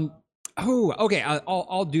 Okay.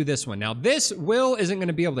 I'll do this one now. Will isn't going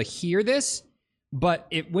to be able to hear this, but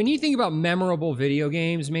when you think about memorable video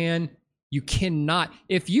games, man, you cannot.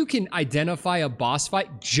 If you can identify a boss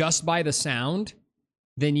fight just by the sound,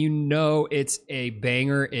 then you know it's a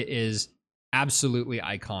banger. It is absolutely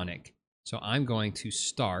iconic. So I'm going to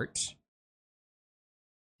start,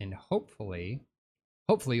 and hopefully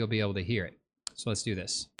you'll be able to hear it. So let's do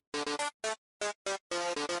this.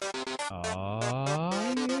 Oh,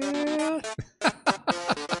 yeah.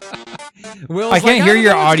 Will's I can't like, hear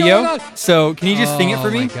your what's audio, going on. so can you just sing it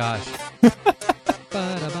for me? Oh my gosh.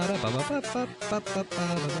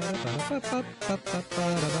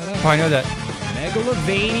 Oh, I know that.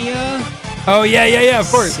 Megalovania. Oh, yeah, of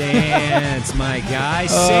course. Sans, my guy.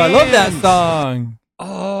 Oh, I love that song.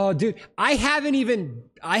 Oh, dude, I haven't even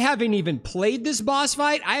played this boss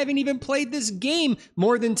fight. I haven't even played this game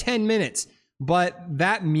more than 10 minutes. But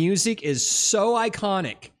that music is so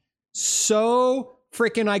iconic. So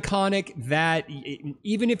freaking iconic that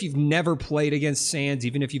even if you've never played against Sans,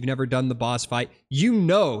 even if you've never done the boss fight, you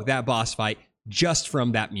know that boss fight just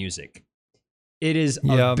from that music. It is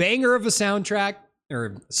a banger of a soundtrack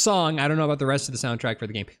or song. I don't know about the rest of the soundtrack for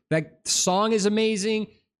the game. That song is amazing,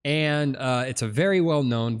 and it's a very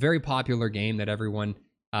well-known, very popular game that everyone,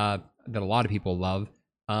 that a lot of people love.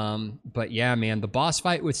 But yeah, man, the boss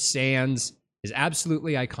fight with Sans is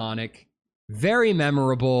absolutely iconic, very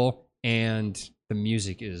memorable, and the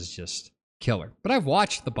music is just killer. But I've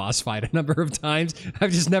watched the boss fight a number of times.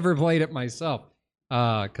 I've just never played it myself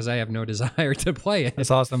because I have no desire to play it.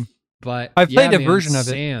 That's awesome. But I've played a version of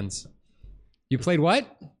it. Sans. You played what?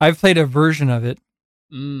 I've played a version of it.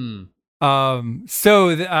 So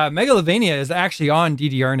the, Megalovania is actually on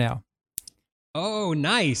DDR now. Oh,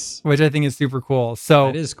 nice. Which I think is super cool. So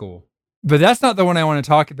that is cool. But that's not the one I want to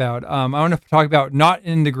talk about. I want to talk about Not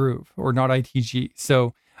in the Groove, or Not ITG.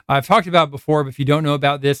 So I've talked about it before, but if you don't know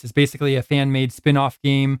about this, it's basically a fan-made spin-off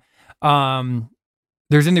game.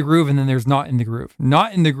 There's In the Groove and then there's Not in the Groove.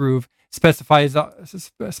 Not in the Groove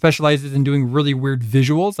specializes in doing really weird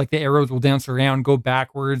visuals, like the arrows will dance around, go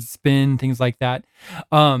backwards, spin, things like that.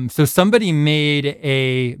 So somebody made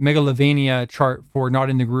a Megalovania chart for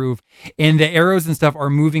Not in the Groove, and the arrows and stuff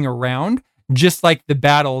are moving around just like the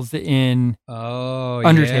battles in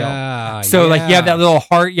Undertale. Yeah, so like you have that little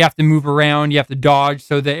heart, you have to move around, you have to dodge.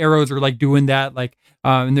 So the arrows are like doing that, like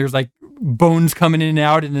and there's like bones coming in and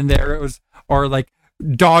out, and then the arrows are like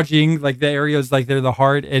dodging, like the areas like they're the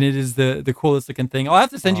heart, and it is the coolest looking thing. I'll have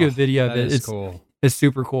to send you a video of it. It's cool. It's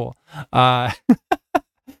super cool. But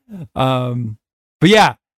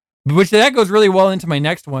yeah. Which that goes really well into my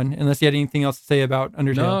next one, unless you had anything else to say about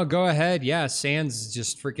Undertale. No, go ahead. Yeah, Sans is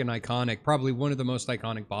just freaking iconic. Probably one of the most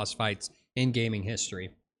iconic boss fights in gaming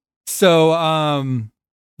history. So,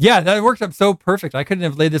 yeah, that worked up so perfect. I couldn't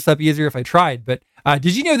have laid this up easier if I tried. But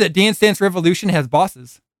did you know that Dance Dance Revolution has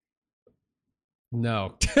bosses?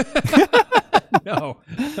 No. No.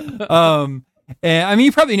 And I mean,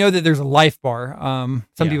 you probably know that there's a life bar.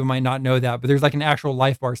 Some people might not know that, but there's like an actual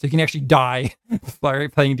life bar, so you can actually die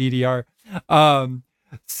playing DDR.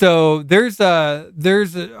 So there's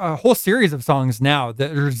a whole series of songs now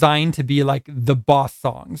that are designed to be like the boss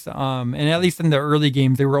songs. And at least in the early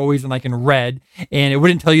games, they were always in like in red, and it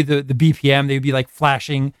wouldn't tell you the BPM. They would be like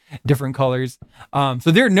flashing different colors. So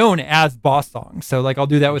they're known as boss songs. So like I'll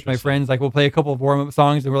do that with my friends. Like we'll play a couple of warm-up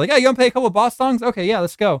songs, and we're like, "Hey, you want to play a couple of boss songs? Okay, yeah,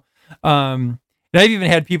 let's go." And I've even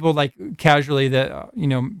had people like casually that,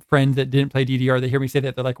 friends that didn't play DDR, they hear me say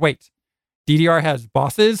that. They're like, wait, DDR has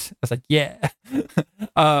bosses? I was like, yeah.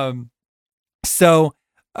 So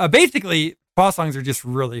basically boss songs are just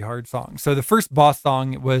really hard songs. So the first boss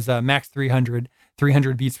song was max 300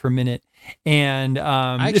 beats per minute. And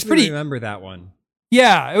I actually remember that one.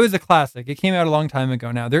 Yeah, it was a classic. It came out a long time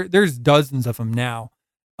ago now. There's dozens of them now.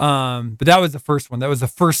 But that was the first one. That was the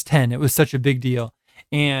first 10. It was such a big deal.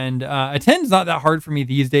 And a 10 is not that hard for me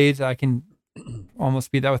these days. I can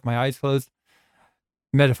almost beat that with my eyes closed.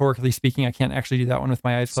 Metaphorically speaking, I can't actually do that one with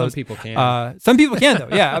my eyes closed. Some people can. Some people can though.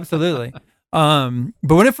 Yeah, absolutely.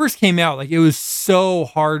 But when it first came out, like it was so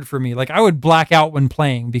hard for me. Like I would black out when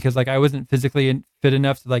playing because like I wasn't physically fit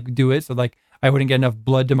enough to like do it. So like I wouldn't get enough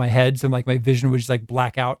blood to my head. So like my vision would just like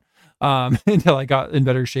black out until I got in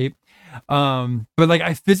better shape. But like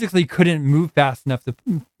I physically couldn't move fast enough to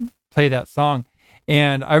play that song.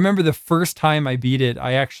 And I remember the first time I beat it,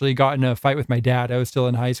 I actually got in a fight with my dad. I was still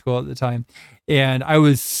in high school at the time. And I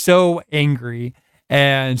was so angry.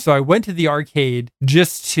 And so I went to the arcade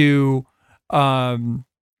just to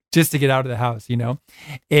get out of the house, you know?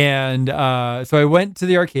 And so I went to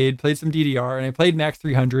the arcade, played some DDR, and I played Max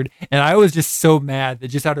 300. And I was just so mad that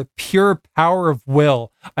just out of pure power of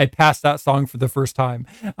will, I passed that song for the first time.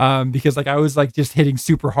 Because like I was like just hitting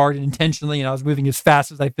super hard and intentionally, and I was moving as fast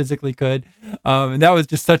as I physically could. And that was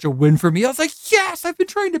just such a win for me. I was like, yes, I've been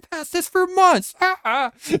trying to pass this for months.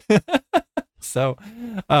 So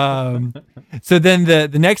then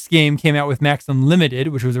the next game came out with Max Unlimited,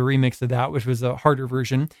 which was a remix of that, which was a harder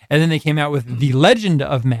version. And then they came out with The Legend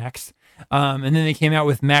of Max. And then they came out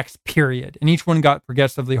with Max Period. And each one got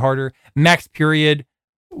progressively harder. Max Period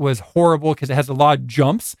was horrible because it has a lot of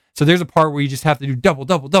jumps. So there's a part where you just have to do double.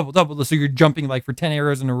 So you're jumping like for 10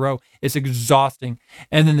 arrows in a row. It's exhausting.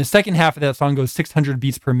 And then the second half of that song goes 600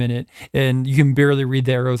 beats per minute. And you can barely read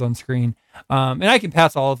the arrows on screen. And I can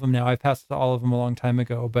pass all of them now. I passed all of them a long time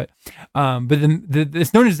ago. But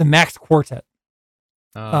it's known as the Max Quartet.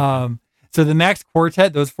 So the Max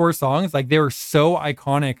Quartet, those 4 songs, like they were so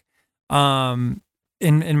iconic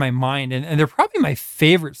in my mind. And they're probably my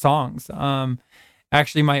favorite songs.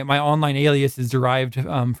 Actually, my online alias is derived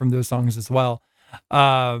from those songs as well.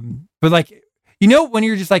 But like, you know, when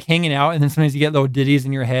you're just like hanging out and then sometimes you get little ditties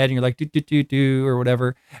in your head and you're like, do, or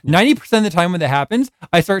whatever. 90% of the time when that happens,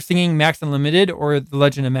 I start singing Max Unlimited or The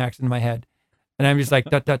Legend of Max in my head. And I'm just like,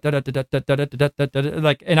 like,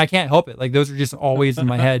 and I can't help it. Like, those are just always in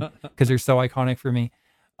my head because they're so iconic for me.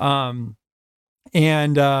 I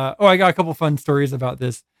got a couple fun stories about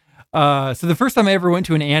this. So the first time I ever went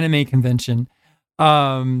to an anime convention,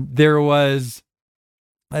 there was,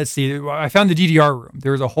 let's see, I found the DDR room.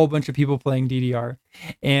 There was a whole bunch of people playing DDR,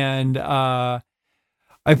 and I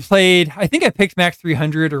think I picked Max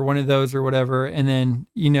 300 or one of those or whatever. And then,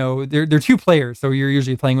 you know, they're 2 players. So you're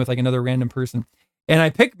usually playing with like another random person. And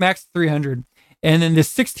I picked Max 300. And then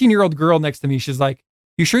this 16-year-old girl next to me, she's like,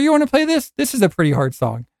 "You sure you want to play this? This is a pretty hard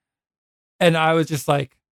song." And I was just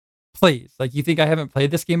like, please, like, you think I haven't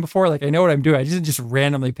played this game before? Like, I know what I'm doing. I didn't just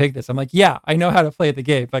randomly pick this. I'm like, yeah, I know how to play the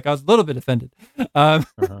game. Like, I was a little bit offended. And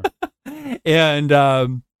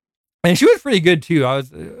she was pretty good too. I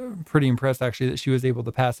was pretty impressed actually that she was able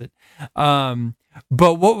to pass it.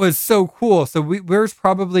 But what was so cool, so there's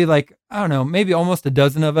probably like, I don't know, maybe almost a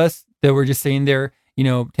dozen of us that were just sitting there, you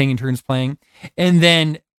know, taking turns playing. And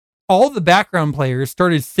then all the background players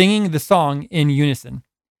started singing the song in unison.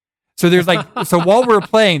 So there's like, so while we're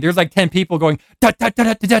playing, there's like 10 people going, like, there's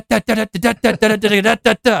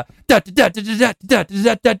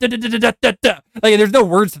no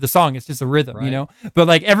words to the song. It's just a rhythm, right. You know, but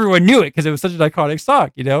like everyone knew it because it was such an iconic song,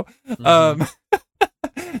 you know?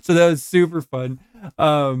 So that was super fun.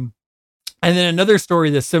 And then another story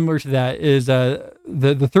that's similar to that is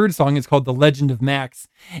the third song is called The Legend of Max.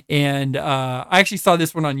 And I actually saw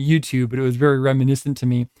this one on YouTube, but it was very reminiscent to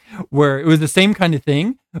me, where it was the same kind of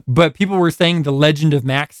thing, but people were saying The Legend of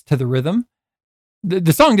Max to the rhythm.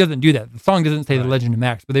 The song doesn't do that. The song doesn't say right. The Legend of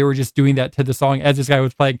Max, but they were just doing that to the song as this guy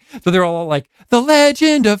was playing. So they're all like, "The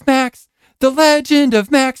Legend of Max, the Legend of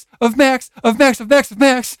Max, of Max, of Max, of Max, of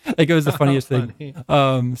Max." Like, it was the funniest thing.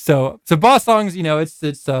 So boss songs, you know,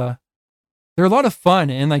 they're a lot of fun.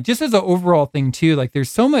 And like, just as an overall thing too, like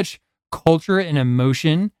there's so much culture and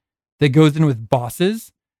emotion that goes in with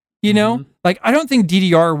bosses, you know, like I don't think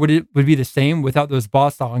DDR would be the same without those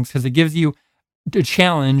boss songs, because it gives you a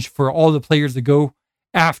challenge for all the players to go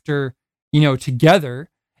after, you know, together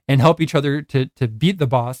and help each other to beat the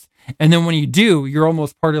boss. And then when you do, you're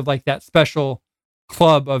almost part of like that special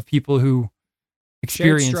club of people who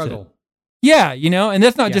experience it. Yeah, you know, and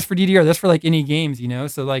that's not just for DDR, that's for like any games, you know.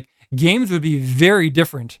 So like games would be very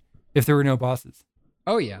different if there were no bosses.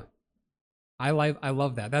 Oh yeah. I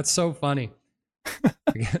love that. That's so funny.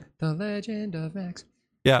 The Legend of Max.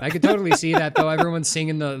 Yeah. I could totally see that though. Everyone's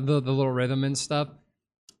singing the little rhythm and stuff.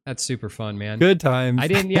 That's super fun, man. Good times. I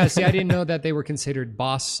didn't know that they were considered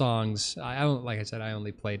boss songs. Like I said, I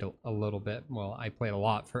only played a little bit. Well, I played a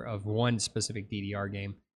lot of one specific DDR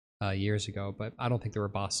game. years ago, but I don't think there were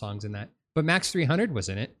boss songs in that. But Max 300 was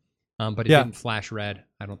in it, but it Yeah. didn't flash red,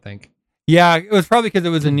 I don't think. Yeah, it was probably because it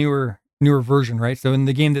was a newer version, right? So in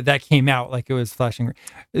the game that came out, like it was flashing.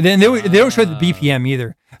 Then they don't show the BPM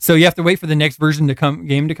either, so you have to wait for the next version to come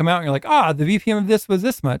out. And you're like, the BPM of this was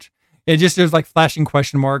this much. It just there's like flashing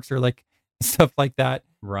question marks or like stuff like that.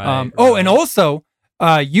 Right. Oh, and also,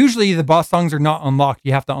 usually the boss songs are not unlocked.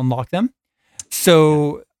 You have to unlock them.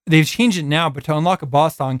 So they've changed it now, but to unlock a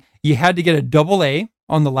boss song, you had to get a AA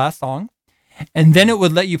on the last song, and then it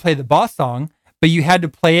would let you play the boss song. But you had to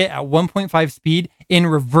play it at 1.5 speed in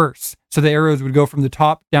reverse. So the arrows would go from the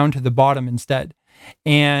top down to the bottom instead.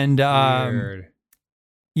 And Weird.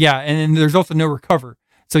 yeah, and then there's also no recover.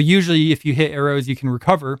 So usually if you hit arrows, you can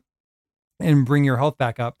recover and bring your health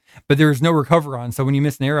back up. But there's no recover on. So when you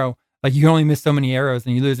miss an arrow, like you can only miss so many arrows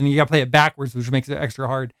and you lose. And you got to play it backwards, which makes it extra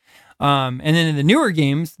hard. And then in the newer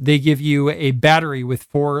games, they give you a battery with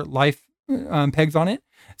 4 life pegs on it.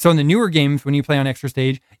 So in the newer games, when you play on extra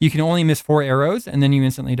stage, you can only miss 4 arrows and then you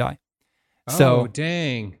instantly die. Oh,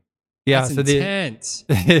 dang. Yeah, that's so intense.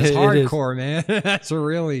 That's hardcore, man. That's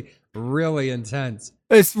really, really intense.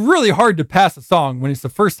 It's really hard to pass a song when it's the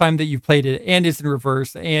first time that you've played it and it's in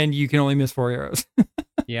reverse and you can only miss 4 arrows.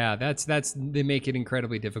 Yeah, they make it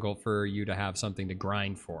incredibly difficult for you to have something to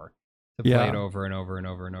grind for, to play it over and over and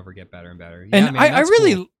over and over, get better and better. Yeah, and man,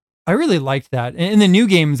 cool. I really liked that. In the new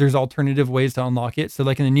games, there's alternative ways to unlock it. So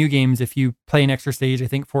like in the new games, if you play an extra stage, I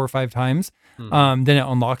think 4 or 5 times, then it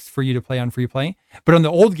unlocks for you to play on free play. But on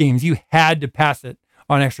the old games, you had to pass it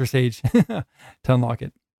on extra stage to unlock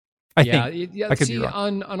it. I think. I could be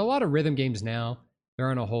wrong. On a lot of rhythm games now, there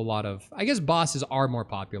aren't a whole lot of, I guess bosses are more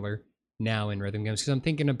popular now in rhythm games. Because I'm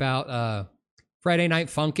thinking about Friday Night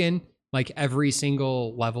Funkin', like every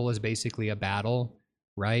single level is basically a battle.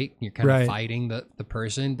 Right? You're kind of fighting the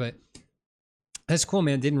person, but that's cool,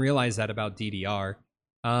 man. Didn't realize that about DDR.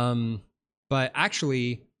 But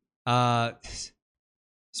actually,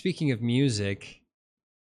 speaking of music,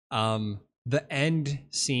 the end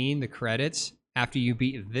scene, the credits, after you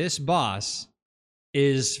beat this boss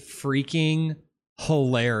is freaking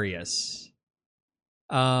hilarious.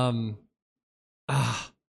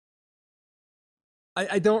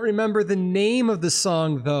 I don't remember the name of the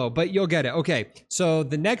song, though, but you'll get it. Okay, so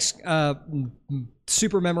the next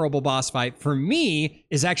super memorable boss fight for me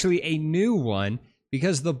is actually a new one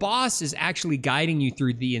because the boss is actually guiding you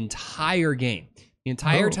through the entire game. The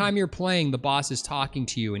entire time you're playing, the boss is talking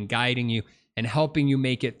to you and guiding you and helping you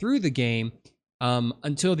make it through the game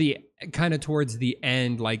until the kind of towards the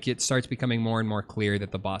end, like it starts becoming more and more clear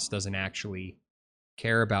that the boss doesn't actually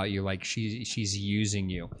care about you, like she's using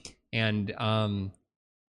you. And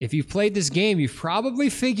if you've played this game, you've probably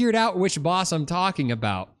figured out which boss I'm talking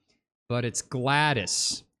about, but it's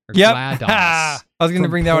Gladys. Or GLaDOS. I was going to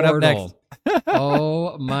bring that one up next.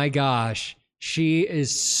 Oh my gosh. She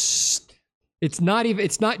is, it's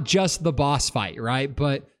not just the boss fight, right?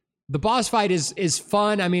 But the boss fight is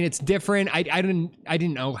fun. I mean, it's different. I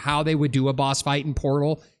didn't know how they would do a boss fight in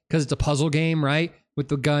Portal because it's a puzzle game, right? With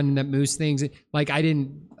the gun that moves things. Like I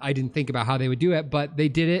didn't think about how they would do it, but they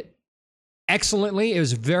did it excellently. It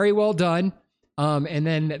was very well done. And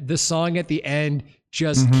then the song at the end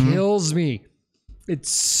just kills me. It's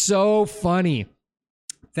so funny.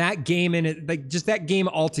 That game in it, like just that game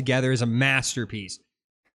altogether is a masterpiece.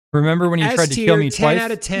 Remember when you tried to kill me 10 twice? 10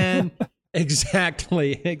 out of 10.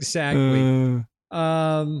 Exactly.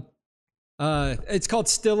 It's called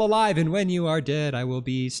Still Alive, and when you are dead, I will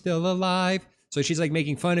be still alive. So she's like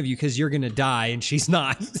making fun of you because you're gonna die, and she's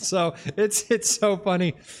not. So it's so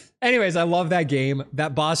funny. Anyways, I love that game.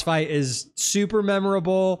 That boss fight is super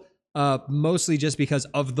memorable, mostly just because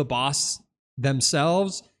of the boss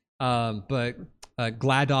themselves. But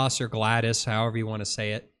GLaDOS or Gladys, however you want to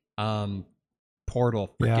say it,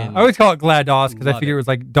 Portal. Yeah, I always call it GLaDOS because I figured it was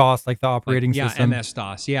like DOS, like the operating system. Yeah,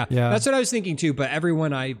 MS-DOS. Yeah, that's what I was thinking too. But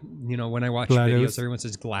everyone when I watch videos, everyone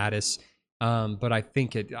says Gladys. But I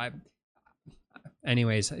think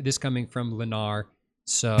anyways, this coming from Lennar.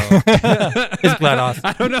 So it's GLaDOS.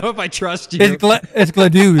 I don't know if I trust you. It's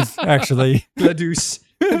GLaDOS, actually. GLaDOS.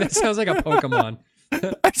 That sounds like a Pokemon.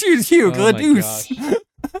 I choose you, GLaDOS.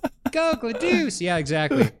 Go GLaDOS. Yeah,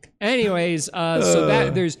 exactly. Anyways, so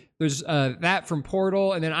that there's that from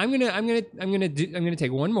Portal, and then I'm gonna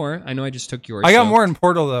take one more. I know I just took yours. I got more in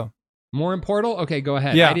Portal though. More in Portal? Okay, go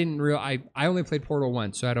ahead. Yeah. I only played Portal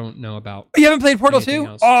once, so I don't know about. You haven't played Portal 2?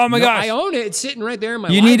 Else. Oh my gosh. I own it. It's sitting right there in my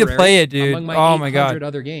You library. need to play it, dude. Among my oh my god.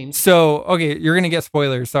 other games. So, okay, you're going to get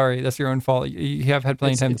spoilers. Sorry. That's your own fault. You have had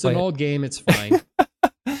plenty of time to play it. It's an old game. It's fine.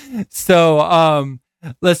 So,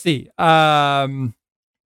 let's see.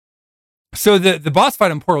 So the boss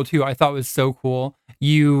fight on Portal 2 I thought was so cool.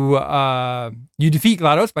 You defeat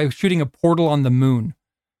GLaDOS by shooting a portal on the moon.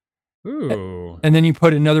 Ooh. And then you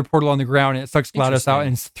put another portal on the ground and it sucks GLaDOS out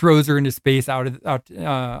and throws her into space out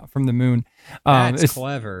from the moon. That's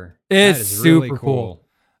clever. It's that is super really cool.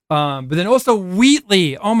 But then also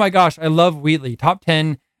Wheatley. Oh my gosh, I love Wheatley. Top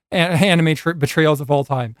 10 anime betrayals of all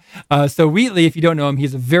time. So Wheatley, if you don't know him,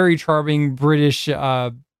 he's a very charming British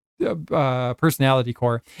personality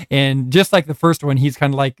core, and just like the first one, he's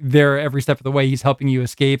kind of like there every step of the way. He's helping you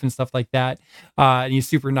escape and stuff like that, and he's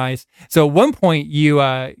super nice. So at one point you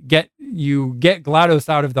get GLaDOS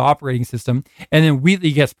out of the operating system, and then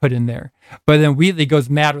Wheatley gets put in there, but then Wheatley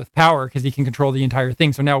goes mad with power because he can control the entire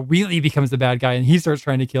thing. So now Wheatley becomes the bad guy and he starts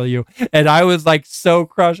trying to kill you, and I was like so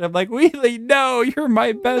crushed. I'm like, Wheatley, no, you're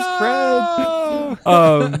my best friend.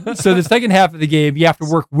 So the second half of the game you have to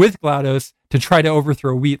work with GLaDOS to try to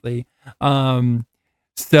overthrow Wheatley.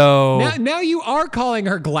 So now you are calling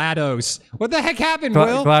her GLaDOS. What the heck happened,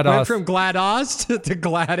 Will? GLaDOS. Went from GLaDOS to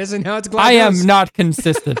Gladys, and now it's GLaDOS. I am not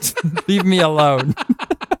consistent. Leave me alone.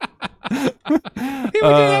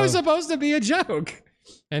 That was supposed to be a joke,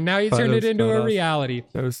 and now you turned it into a reality.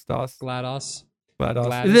 GLaDOS.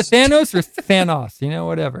 GLaDOS. Is it Thanos or Thanos? You know,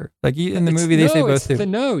 whatever. Like in the movie, they say both too.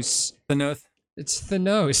 Thanos. Thanos. It's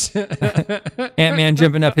Thanos. Ant-Man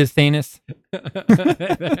jumping up his Thanos.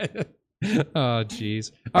 Oh,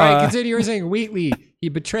 jeez. All right, continue. You were saying Wheatley, he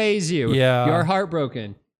betrays you. Yeah. You're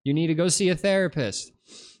heartbroken. You need to go see a therapist.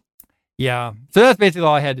 Yeah. So that's basically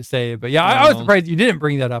all I had to say. But yeah, I was surprised you didn't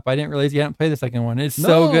bring that up. I didn't realize you hadn't played the second one. It's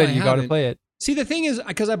so good. You got to play it. See, the thing is,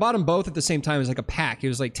 because I bought them both at the same time, it was like a pack. It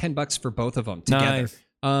was like $10 for both of them together. Nice.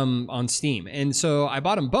 On Steam. And so I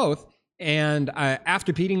bought them both. And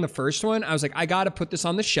after beating the first one, I was like, I got to put this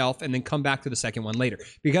on the shelf and then come back to the second one later.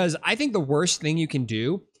 Because I think the worst thing you can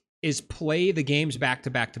do is play the games back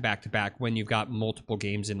to back to back to back when you've got multiple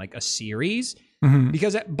games in like a series. Mm-hmm.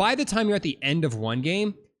 Because by the time you're at the end of one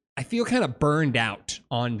game, I feel kind of burned out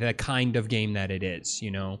on the kind of game that it is,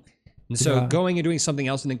 you know? And so going and doing something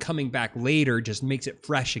else and then coming back later just makes it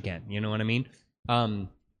fresh again. You know what I mean?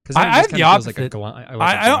 Because I have the opposite.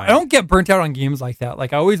 I don't get burnt out on games like that.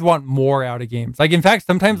 Like I always want more out of games. Like in fact,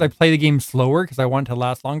 sometimes I play the game slower because I want it to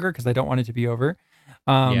last longer because I don't want it to be over.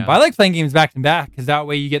 But I like playing games back to back because that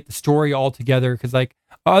way you get the story all together. Because like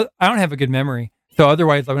I don't have a good memory, so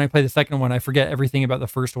otherwise when I play the second one, I forget everything about the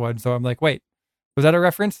first one. So I'm like, wait, was that a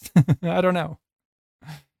reference? I don't know.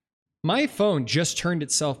 My phone just turned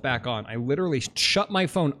itself back on. I literally shut my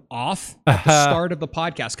phone off at the start of the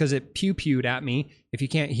podcast because it pew-pewed at me. If you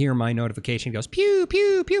can't hear my notification, it goes pew,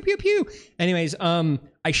 pew, pew, pew, pew. Anyways, I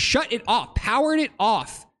shut it off, powered it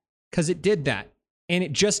off because it did that. And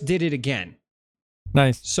it just did it again.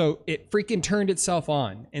 Nice. So it freaking turned itself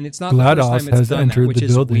on. And it's not GLaDOS the first time it's done that, which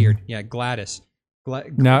is building. weird. Yeah, Gladys.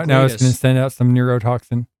 Now it's going to send out some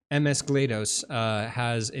neurotoxin. MS GLaDOS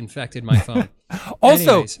has infected my phone.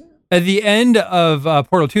 Also, anyways, at the end of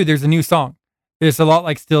Portal 2, there's a new song. It's a lot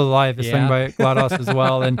like Still Alive. It's sung by GLaDOS as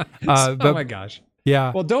well. And oh my gosh.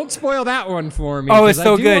 Yeah. Well, don't spoil that one for me. Oh, it's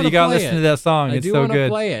so good. You got to listen to that song. It's so good. I do want to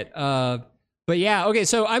play it. But yeah, okay,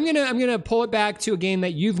 so I'm gonna pull it back to a game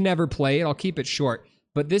that you've never played. I'll keep it short.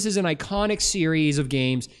 But this is an iconic series of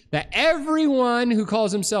games that everyone who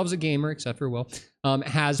calls themselves a gamer, except for Will,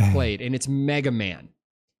 has played, and it's Mega Man.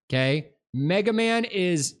 Okay? Mega Man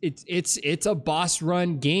is it's a boss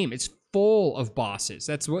run game. It's full of bosses.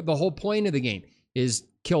 That's what the whole point of the game is: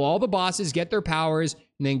 kill all the bosses, get their powers,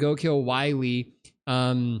 and then go kill Wily.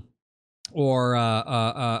 Or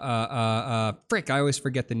frick, I always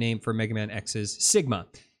forget the name for Mega Man X's Sigma.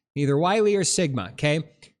 Either Wily or Sigma, okay?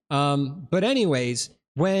 But anyways,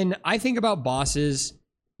 when I think about bosses,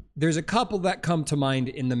 there's a couple that come to mind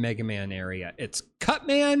in the Mega Man area. It's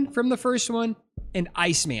Cutman from the first one and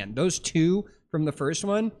Iceman. Those two from the first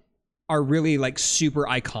one are really like super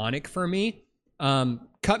iconic for me.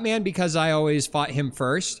 Cutman because I always fought him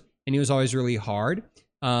first and he was always really hard.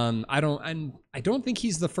 I don't think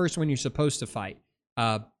he's the first one you're supposed to fight.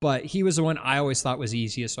 But he was the one I always thought was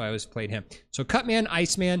easiest, so I always played him. So Cutman,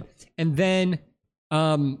 Iceman, and then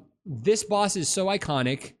this boss is so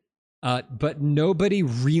iconic, but nobody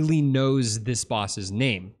really knows this boss's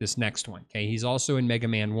name, this next one. Okay, he's also in Mega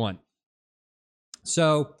Man 1.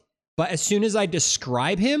 So, but as soon as I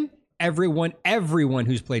describe him, everyone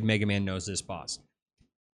who's played Mega Man knows this boss.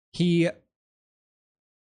 He's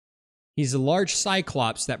a large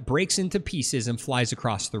cyclops that breaks into pieces and flies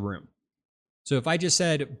across the room. So if I just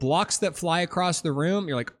said blocks that fly across the room,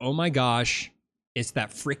 you're like, oh my gosh, it's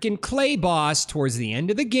that freaking clay boss towards the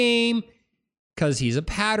end of the game because he's a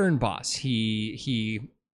pattern boss. He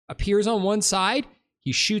appears on one side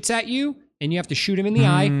he shoots at you, and you have to shoot him in the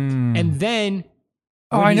eye, and then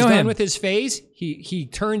when he's done with his phase, he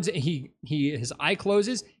turns, his eye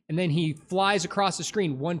closes, and then he flies across the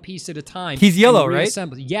screen one piece at a time. He's yellow, right?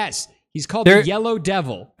 Yes, he's called the Yellow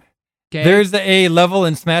Devil. Okay? There's a level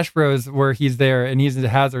in Smash Bros where he's there, and he's a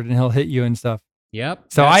hazard, and he'll hit you and stuff. Yep.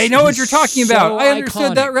 So I know what you're talking about. I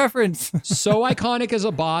understood that reference. So iconic as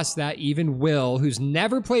a boss that even Will, who's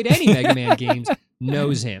never played any Mega Man games,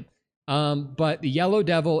 knows him. But the Yellow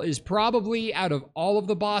Devil is probably, out of all of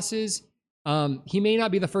the bosses, he may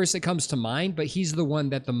not be the first that comes to mind, but he's the one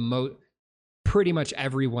that pretty much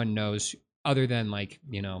everyone knows, other than like,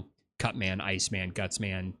 Cut Man, Ice Man, Guts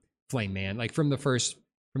Man, Flame Man, like from the first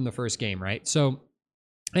game, right? So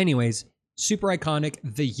anyways, super iconic,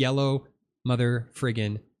 the Yellow Mother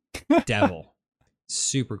friggin' Devil.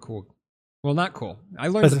 Super cool. Well, not cool. I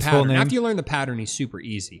learned the pattern. After you learn the pattern, he's super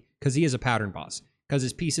easy because he is a pattern boss. Because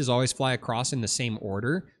his pieces always fly across in the same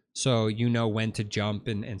order, so you know when to jump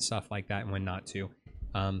and stuff like that, and when not to.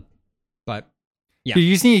 But yeah,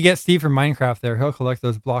 you just need to get Steve from Minecraft there. He'll collect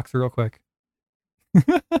those blocks real quick.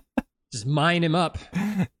 Just mine him up.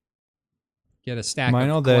 Get a stack mine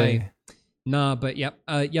of all clay. day. Nah, but yep.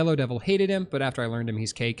 Yellow Devil, hated him, but after I learned him,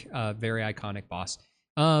 he's cake. Very iconic boss.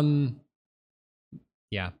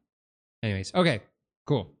 Yeah. Anyways, okay,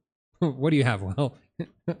 cool. What do you have, Will?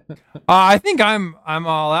 I think I'm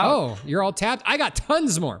all out. Oh, you're all tapped? I got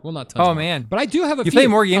tons more. Well, not tons more. Oh, man. But I do have a few. You play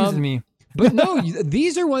more games than me. But no,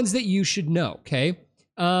 these are ones that you should know, okay?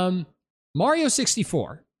 Mario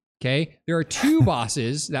 64, okay? There are two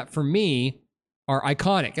bosses that, for me, are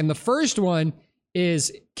iconic. And the first one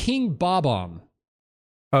is King Bob-omb.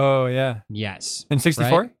 Oh, yeah. Yes. In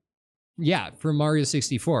 64? Right? Yeah, from Mario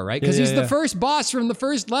 64, right? Because he's the first boss from the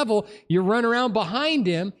first level. You run around behind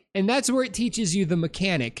him, and that's where it teaches you the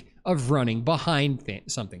mechanic of running behind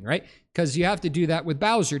something, right? Because you have to do that with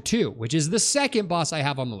Bowser too, which is the second boss I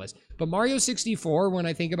have on the list. But Mario 64, when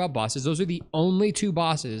I think about bosses, those are the only two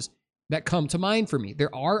bosses that come to mind for me.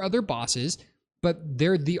 There are other bosses, but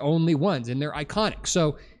they're the only ones, and they're iconic.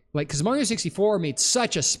 So, like, because Mario 64 made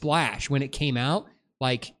such a splash when it came out,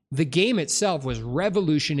 like, the game itself was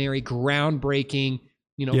revolutionary, groundbreaking,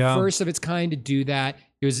 first of its kind to do that.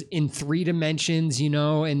 It was in 3 dimensions,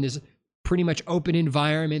 and this pretty much open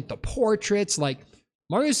environment, the portraits, like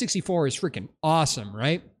Mario 64 is freaking awesome,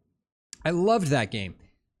 right? I loved that game,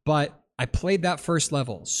 but I played that first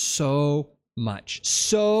level so much.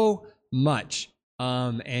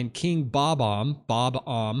 And King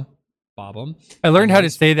Bob-omb. I learned how to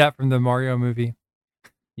say that from the Mario movie.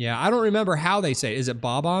 Yeah, I don't remember how they say it. Is it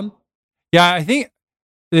Bob-omb? Yeah, I think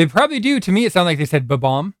they probably do. To me, it sounded like they said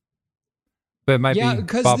Bob-omb. But it might be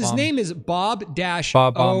because his name is Bob-omb.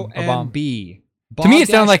 To me, it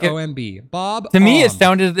sounded like O-M-B. Bob. To me, it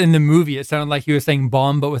sounded in the movie. It sounded like he was saying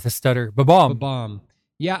bomb, but with a stutter. Bob-omb.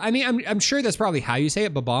 Yeah, I mean, I'm sure that's probably how you say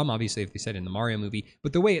it. Bob-omb, obviously, if they said it in the Mario movie.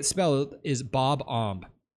 But the way it's spelled is Bob-omb.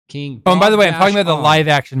 King. Bob, and by the way, I'm talking about the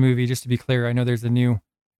live-action movie. Just to be clear, I know there's a new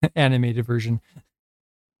animated version.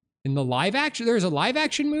 In the live action, there's a live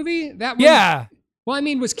action movie that one? Yeah. Well, I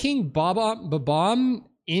mean, was King Bob-omb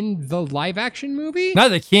in the live action movie?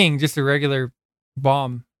 Not the king, just a regular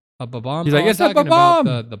bomb. A Bob-omb. He's like, it's a bomb.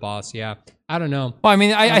 The boss. Yeah, I don't know. Well, I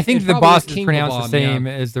mean, I think the boss is pronounced the same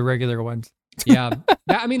as the regular ones. Yeah,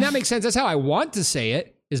 that makes sense. That's how I want to say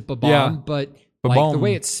it is Bob-omb, but like the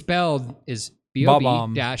way it's spelled is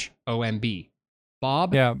Bob-omb.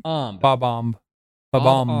 Bob. Yeah. Bob-omb.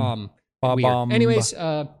 Bob-omb. Weird. Anyways,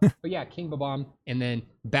 but yeah, King Bob-omb, and then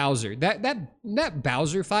Bowser. That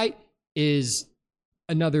Bowser fight is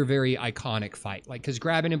another very iconic fight. Like, because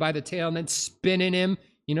grabbing him by the tail and then spinning him,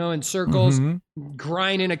 in circles,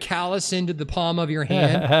 grinding a callus into the palm of your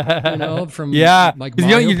hand, from like Mario you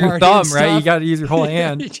don't use your thumb, right? You got to use your whole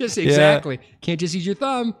hand. Exactly. Can't just use your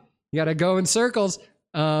thumb. You got to go in circles.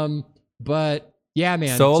 But yeah,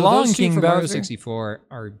 man. So long, those King two Bowser. Mario 64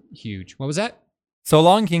 are huge. What was that? So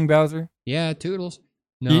long, King Bowser. Yeah, toodles.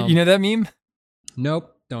 No. You know that meme?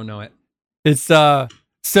 Nope, don't know it. It's so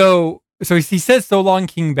he says so long,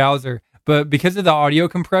 King Bowser, but because of the audio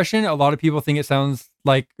compression, a lot of people think it sounds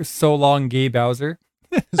like so long, gay Bowser.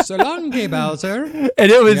 So long, gay Bowser.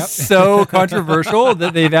 And it was so controversial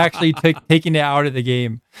that they've actually taken it out of the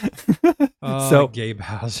game. Gay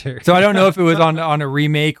Bowser. So I don't know if it was on a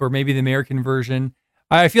remake or maybe the American version.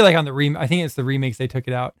 I feel like on the I think it's the remakes they took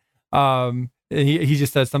it out. He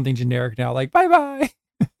just says something generic now, like bye bye.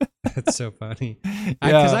 That's so funny.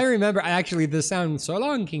 Because I remember actually the sound "so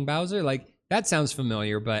long, King Bowser," like that sounds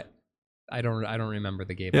familiar, but I don't remember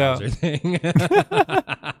the gay Bowser thing.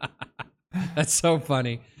 That's so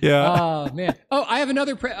funny. Yeah. Oh man. Oh, I have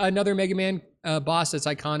another Mega Man boss that's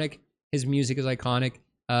iconic. His music is iconic.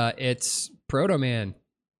 It's Proto Man.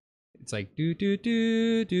 It's like do do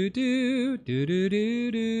do do do do do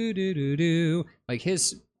do do do do. Like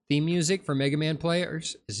his theme music for Mega Man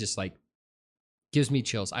players is just like gives me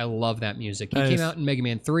chills. I love that music. He came out in Mega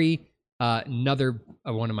Man 3. Another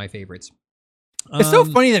one of my favorites. It's so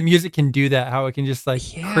funny that music can do that. How it can just like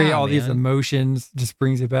create all these emotions, just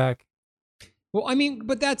brings it back. Well, I mean,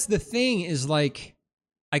 but that's the thing is like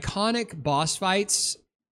iconic boss fights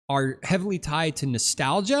are heavily tied to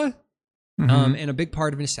nostalgia. And a big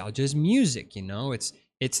part of nostalgia is music, you know, it's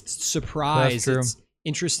surprise, it's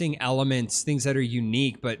interesting elements, things that are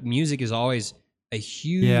unique, but music is always a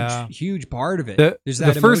huge part of it. There's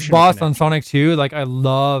that the first boss on Sonic 2, like I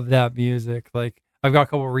love that music. Like I've got a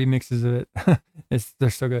couple remixes of it. They're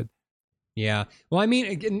so good. Yeah. Well, I mean,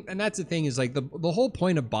 again, and that's the thing is like the whole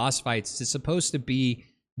point of boss fights is supposed to be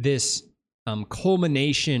this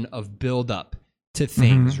culmination of buildup to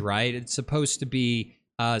things, right? It's supposed to be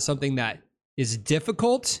something that is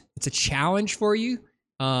difficult. It's a challenge for you.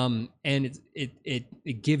 And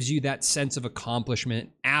it gives you that sense of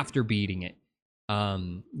accomplishment after beating it.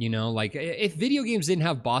 You know, like if video games didn't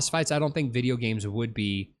have boss fights, I don't think video games would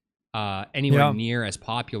be anywhere near as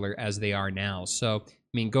popular as they are now. So,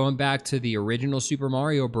 I mean, going back to the original Super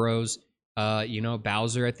Mario Bros, you know,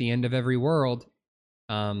 Bowser at the end of every world,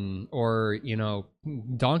 or, you know,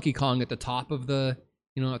 Donkey Kong at the top of the,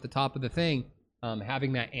 thing,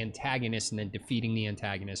 having that antagonist and then defeating the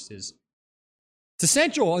antagonist it's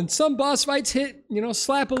essential. And some boss fights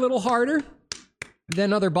slap a little harder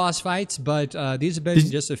than other boss fights, but these have been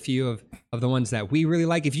just a few of the ones that we really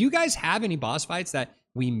like. If you guys have any boss fights that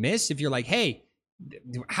we missed, if you're like, hey,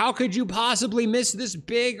 how could you possibly miss this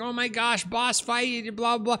big, oh my gosh, boss fight,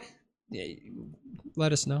 blah, blah,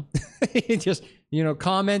 let us know. Just,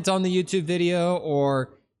 comment on the YouTube video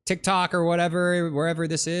or TikTok or whatever, wherever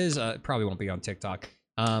this is. It probably won't be on TikTok.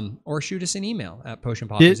 Or shoot us an email at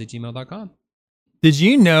potionpoppers@gmail.com. Did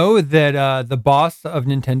you know that the boss of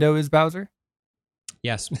Nintendo is Bowser?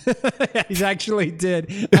 Yes. He actually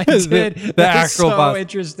did. I did. The actual boss.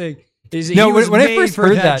 Interesting. When I first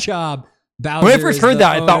heard that job, Bowser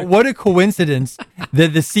I thought, what a coincidence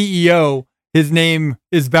that the CEO, his name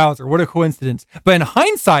is Bowser. What a coincidence. But in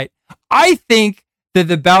hindsight, I think that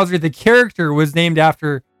the Bowser, the character, was named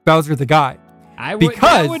after Bowser the guy.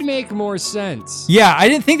 That would make more sense. Yeah, I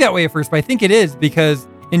didn't think that way at first, but I think it is because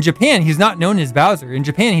in Japan, he's not known as Bowser. In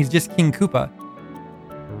Japan, he's just King Koopa.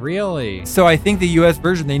 Really? So I think the U.S.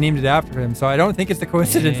 version, they named it after him. So I don't think it's a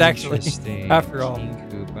coincidence, actually, after all. King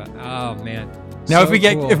Koopa. Oh, man. Now, if we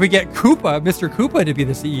get Koopa, Mr. Koopa, to be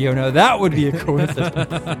the CEO, now that would be a coincidence.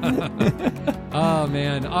 Oh,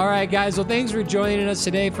 man. All right, guys. Well, thanks for joining us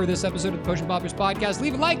today for this episode of the Potion Poppers Podcast.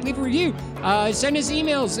 Leave a like, leave a review, send us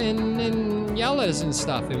emails and yell at us and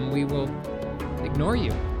stuff, and we will ignore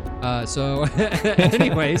you.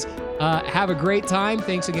 Anyways, have a great time.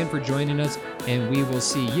 Thanks again for joining us, and we will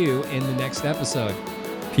see you in the next episode.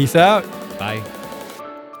 Peace out. Bye.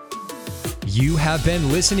 You have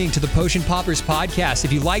been listening to the Potion Poppers Podcast.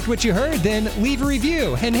 If you liked what you heard, then leave a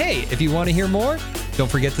review. And hey, if you want to hear more,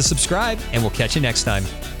 don't forget to subscribe, and we'll catch you next time.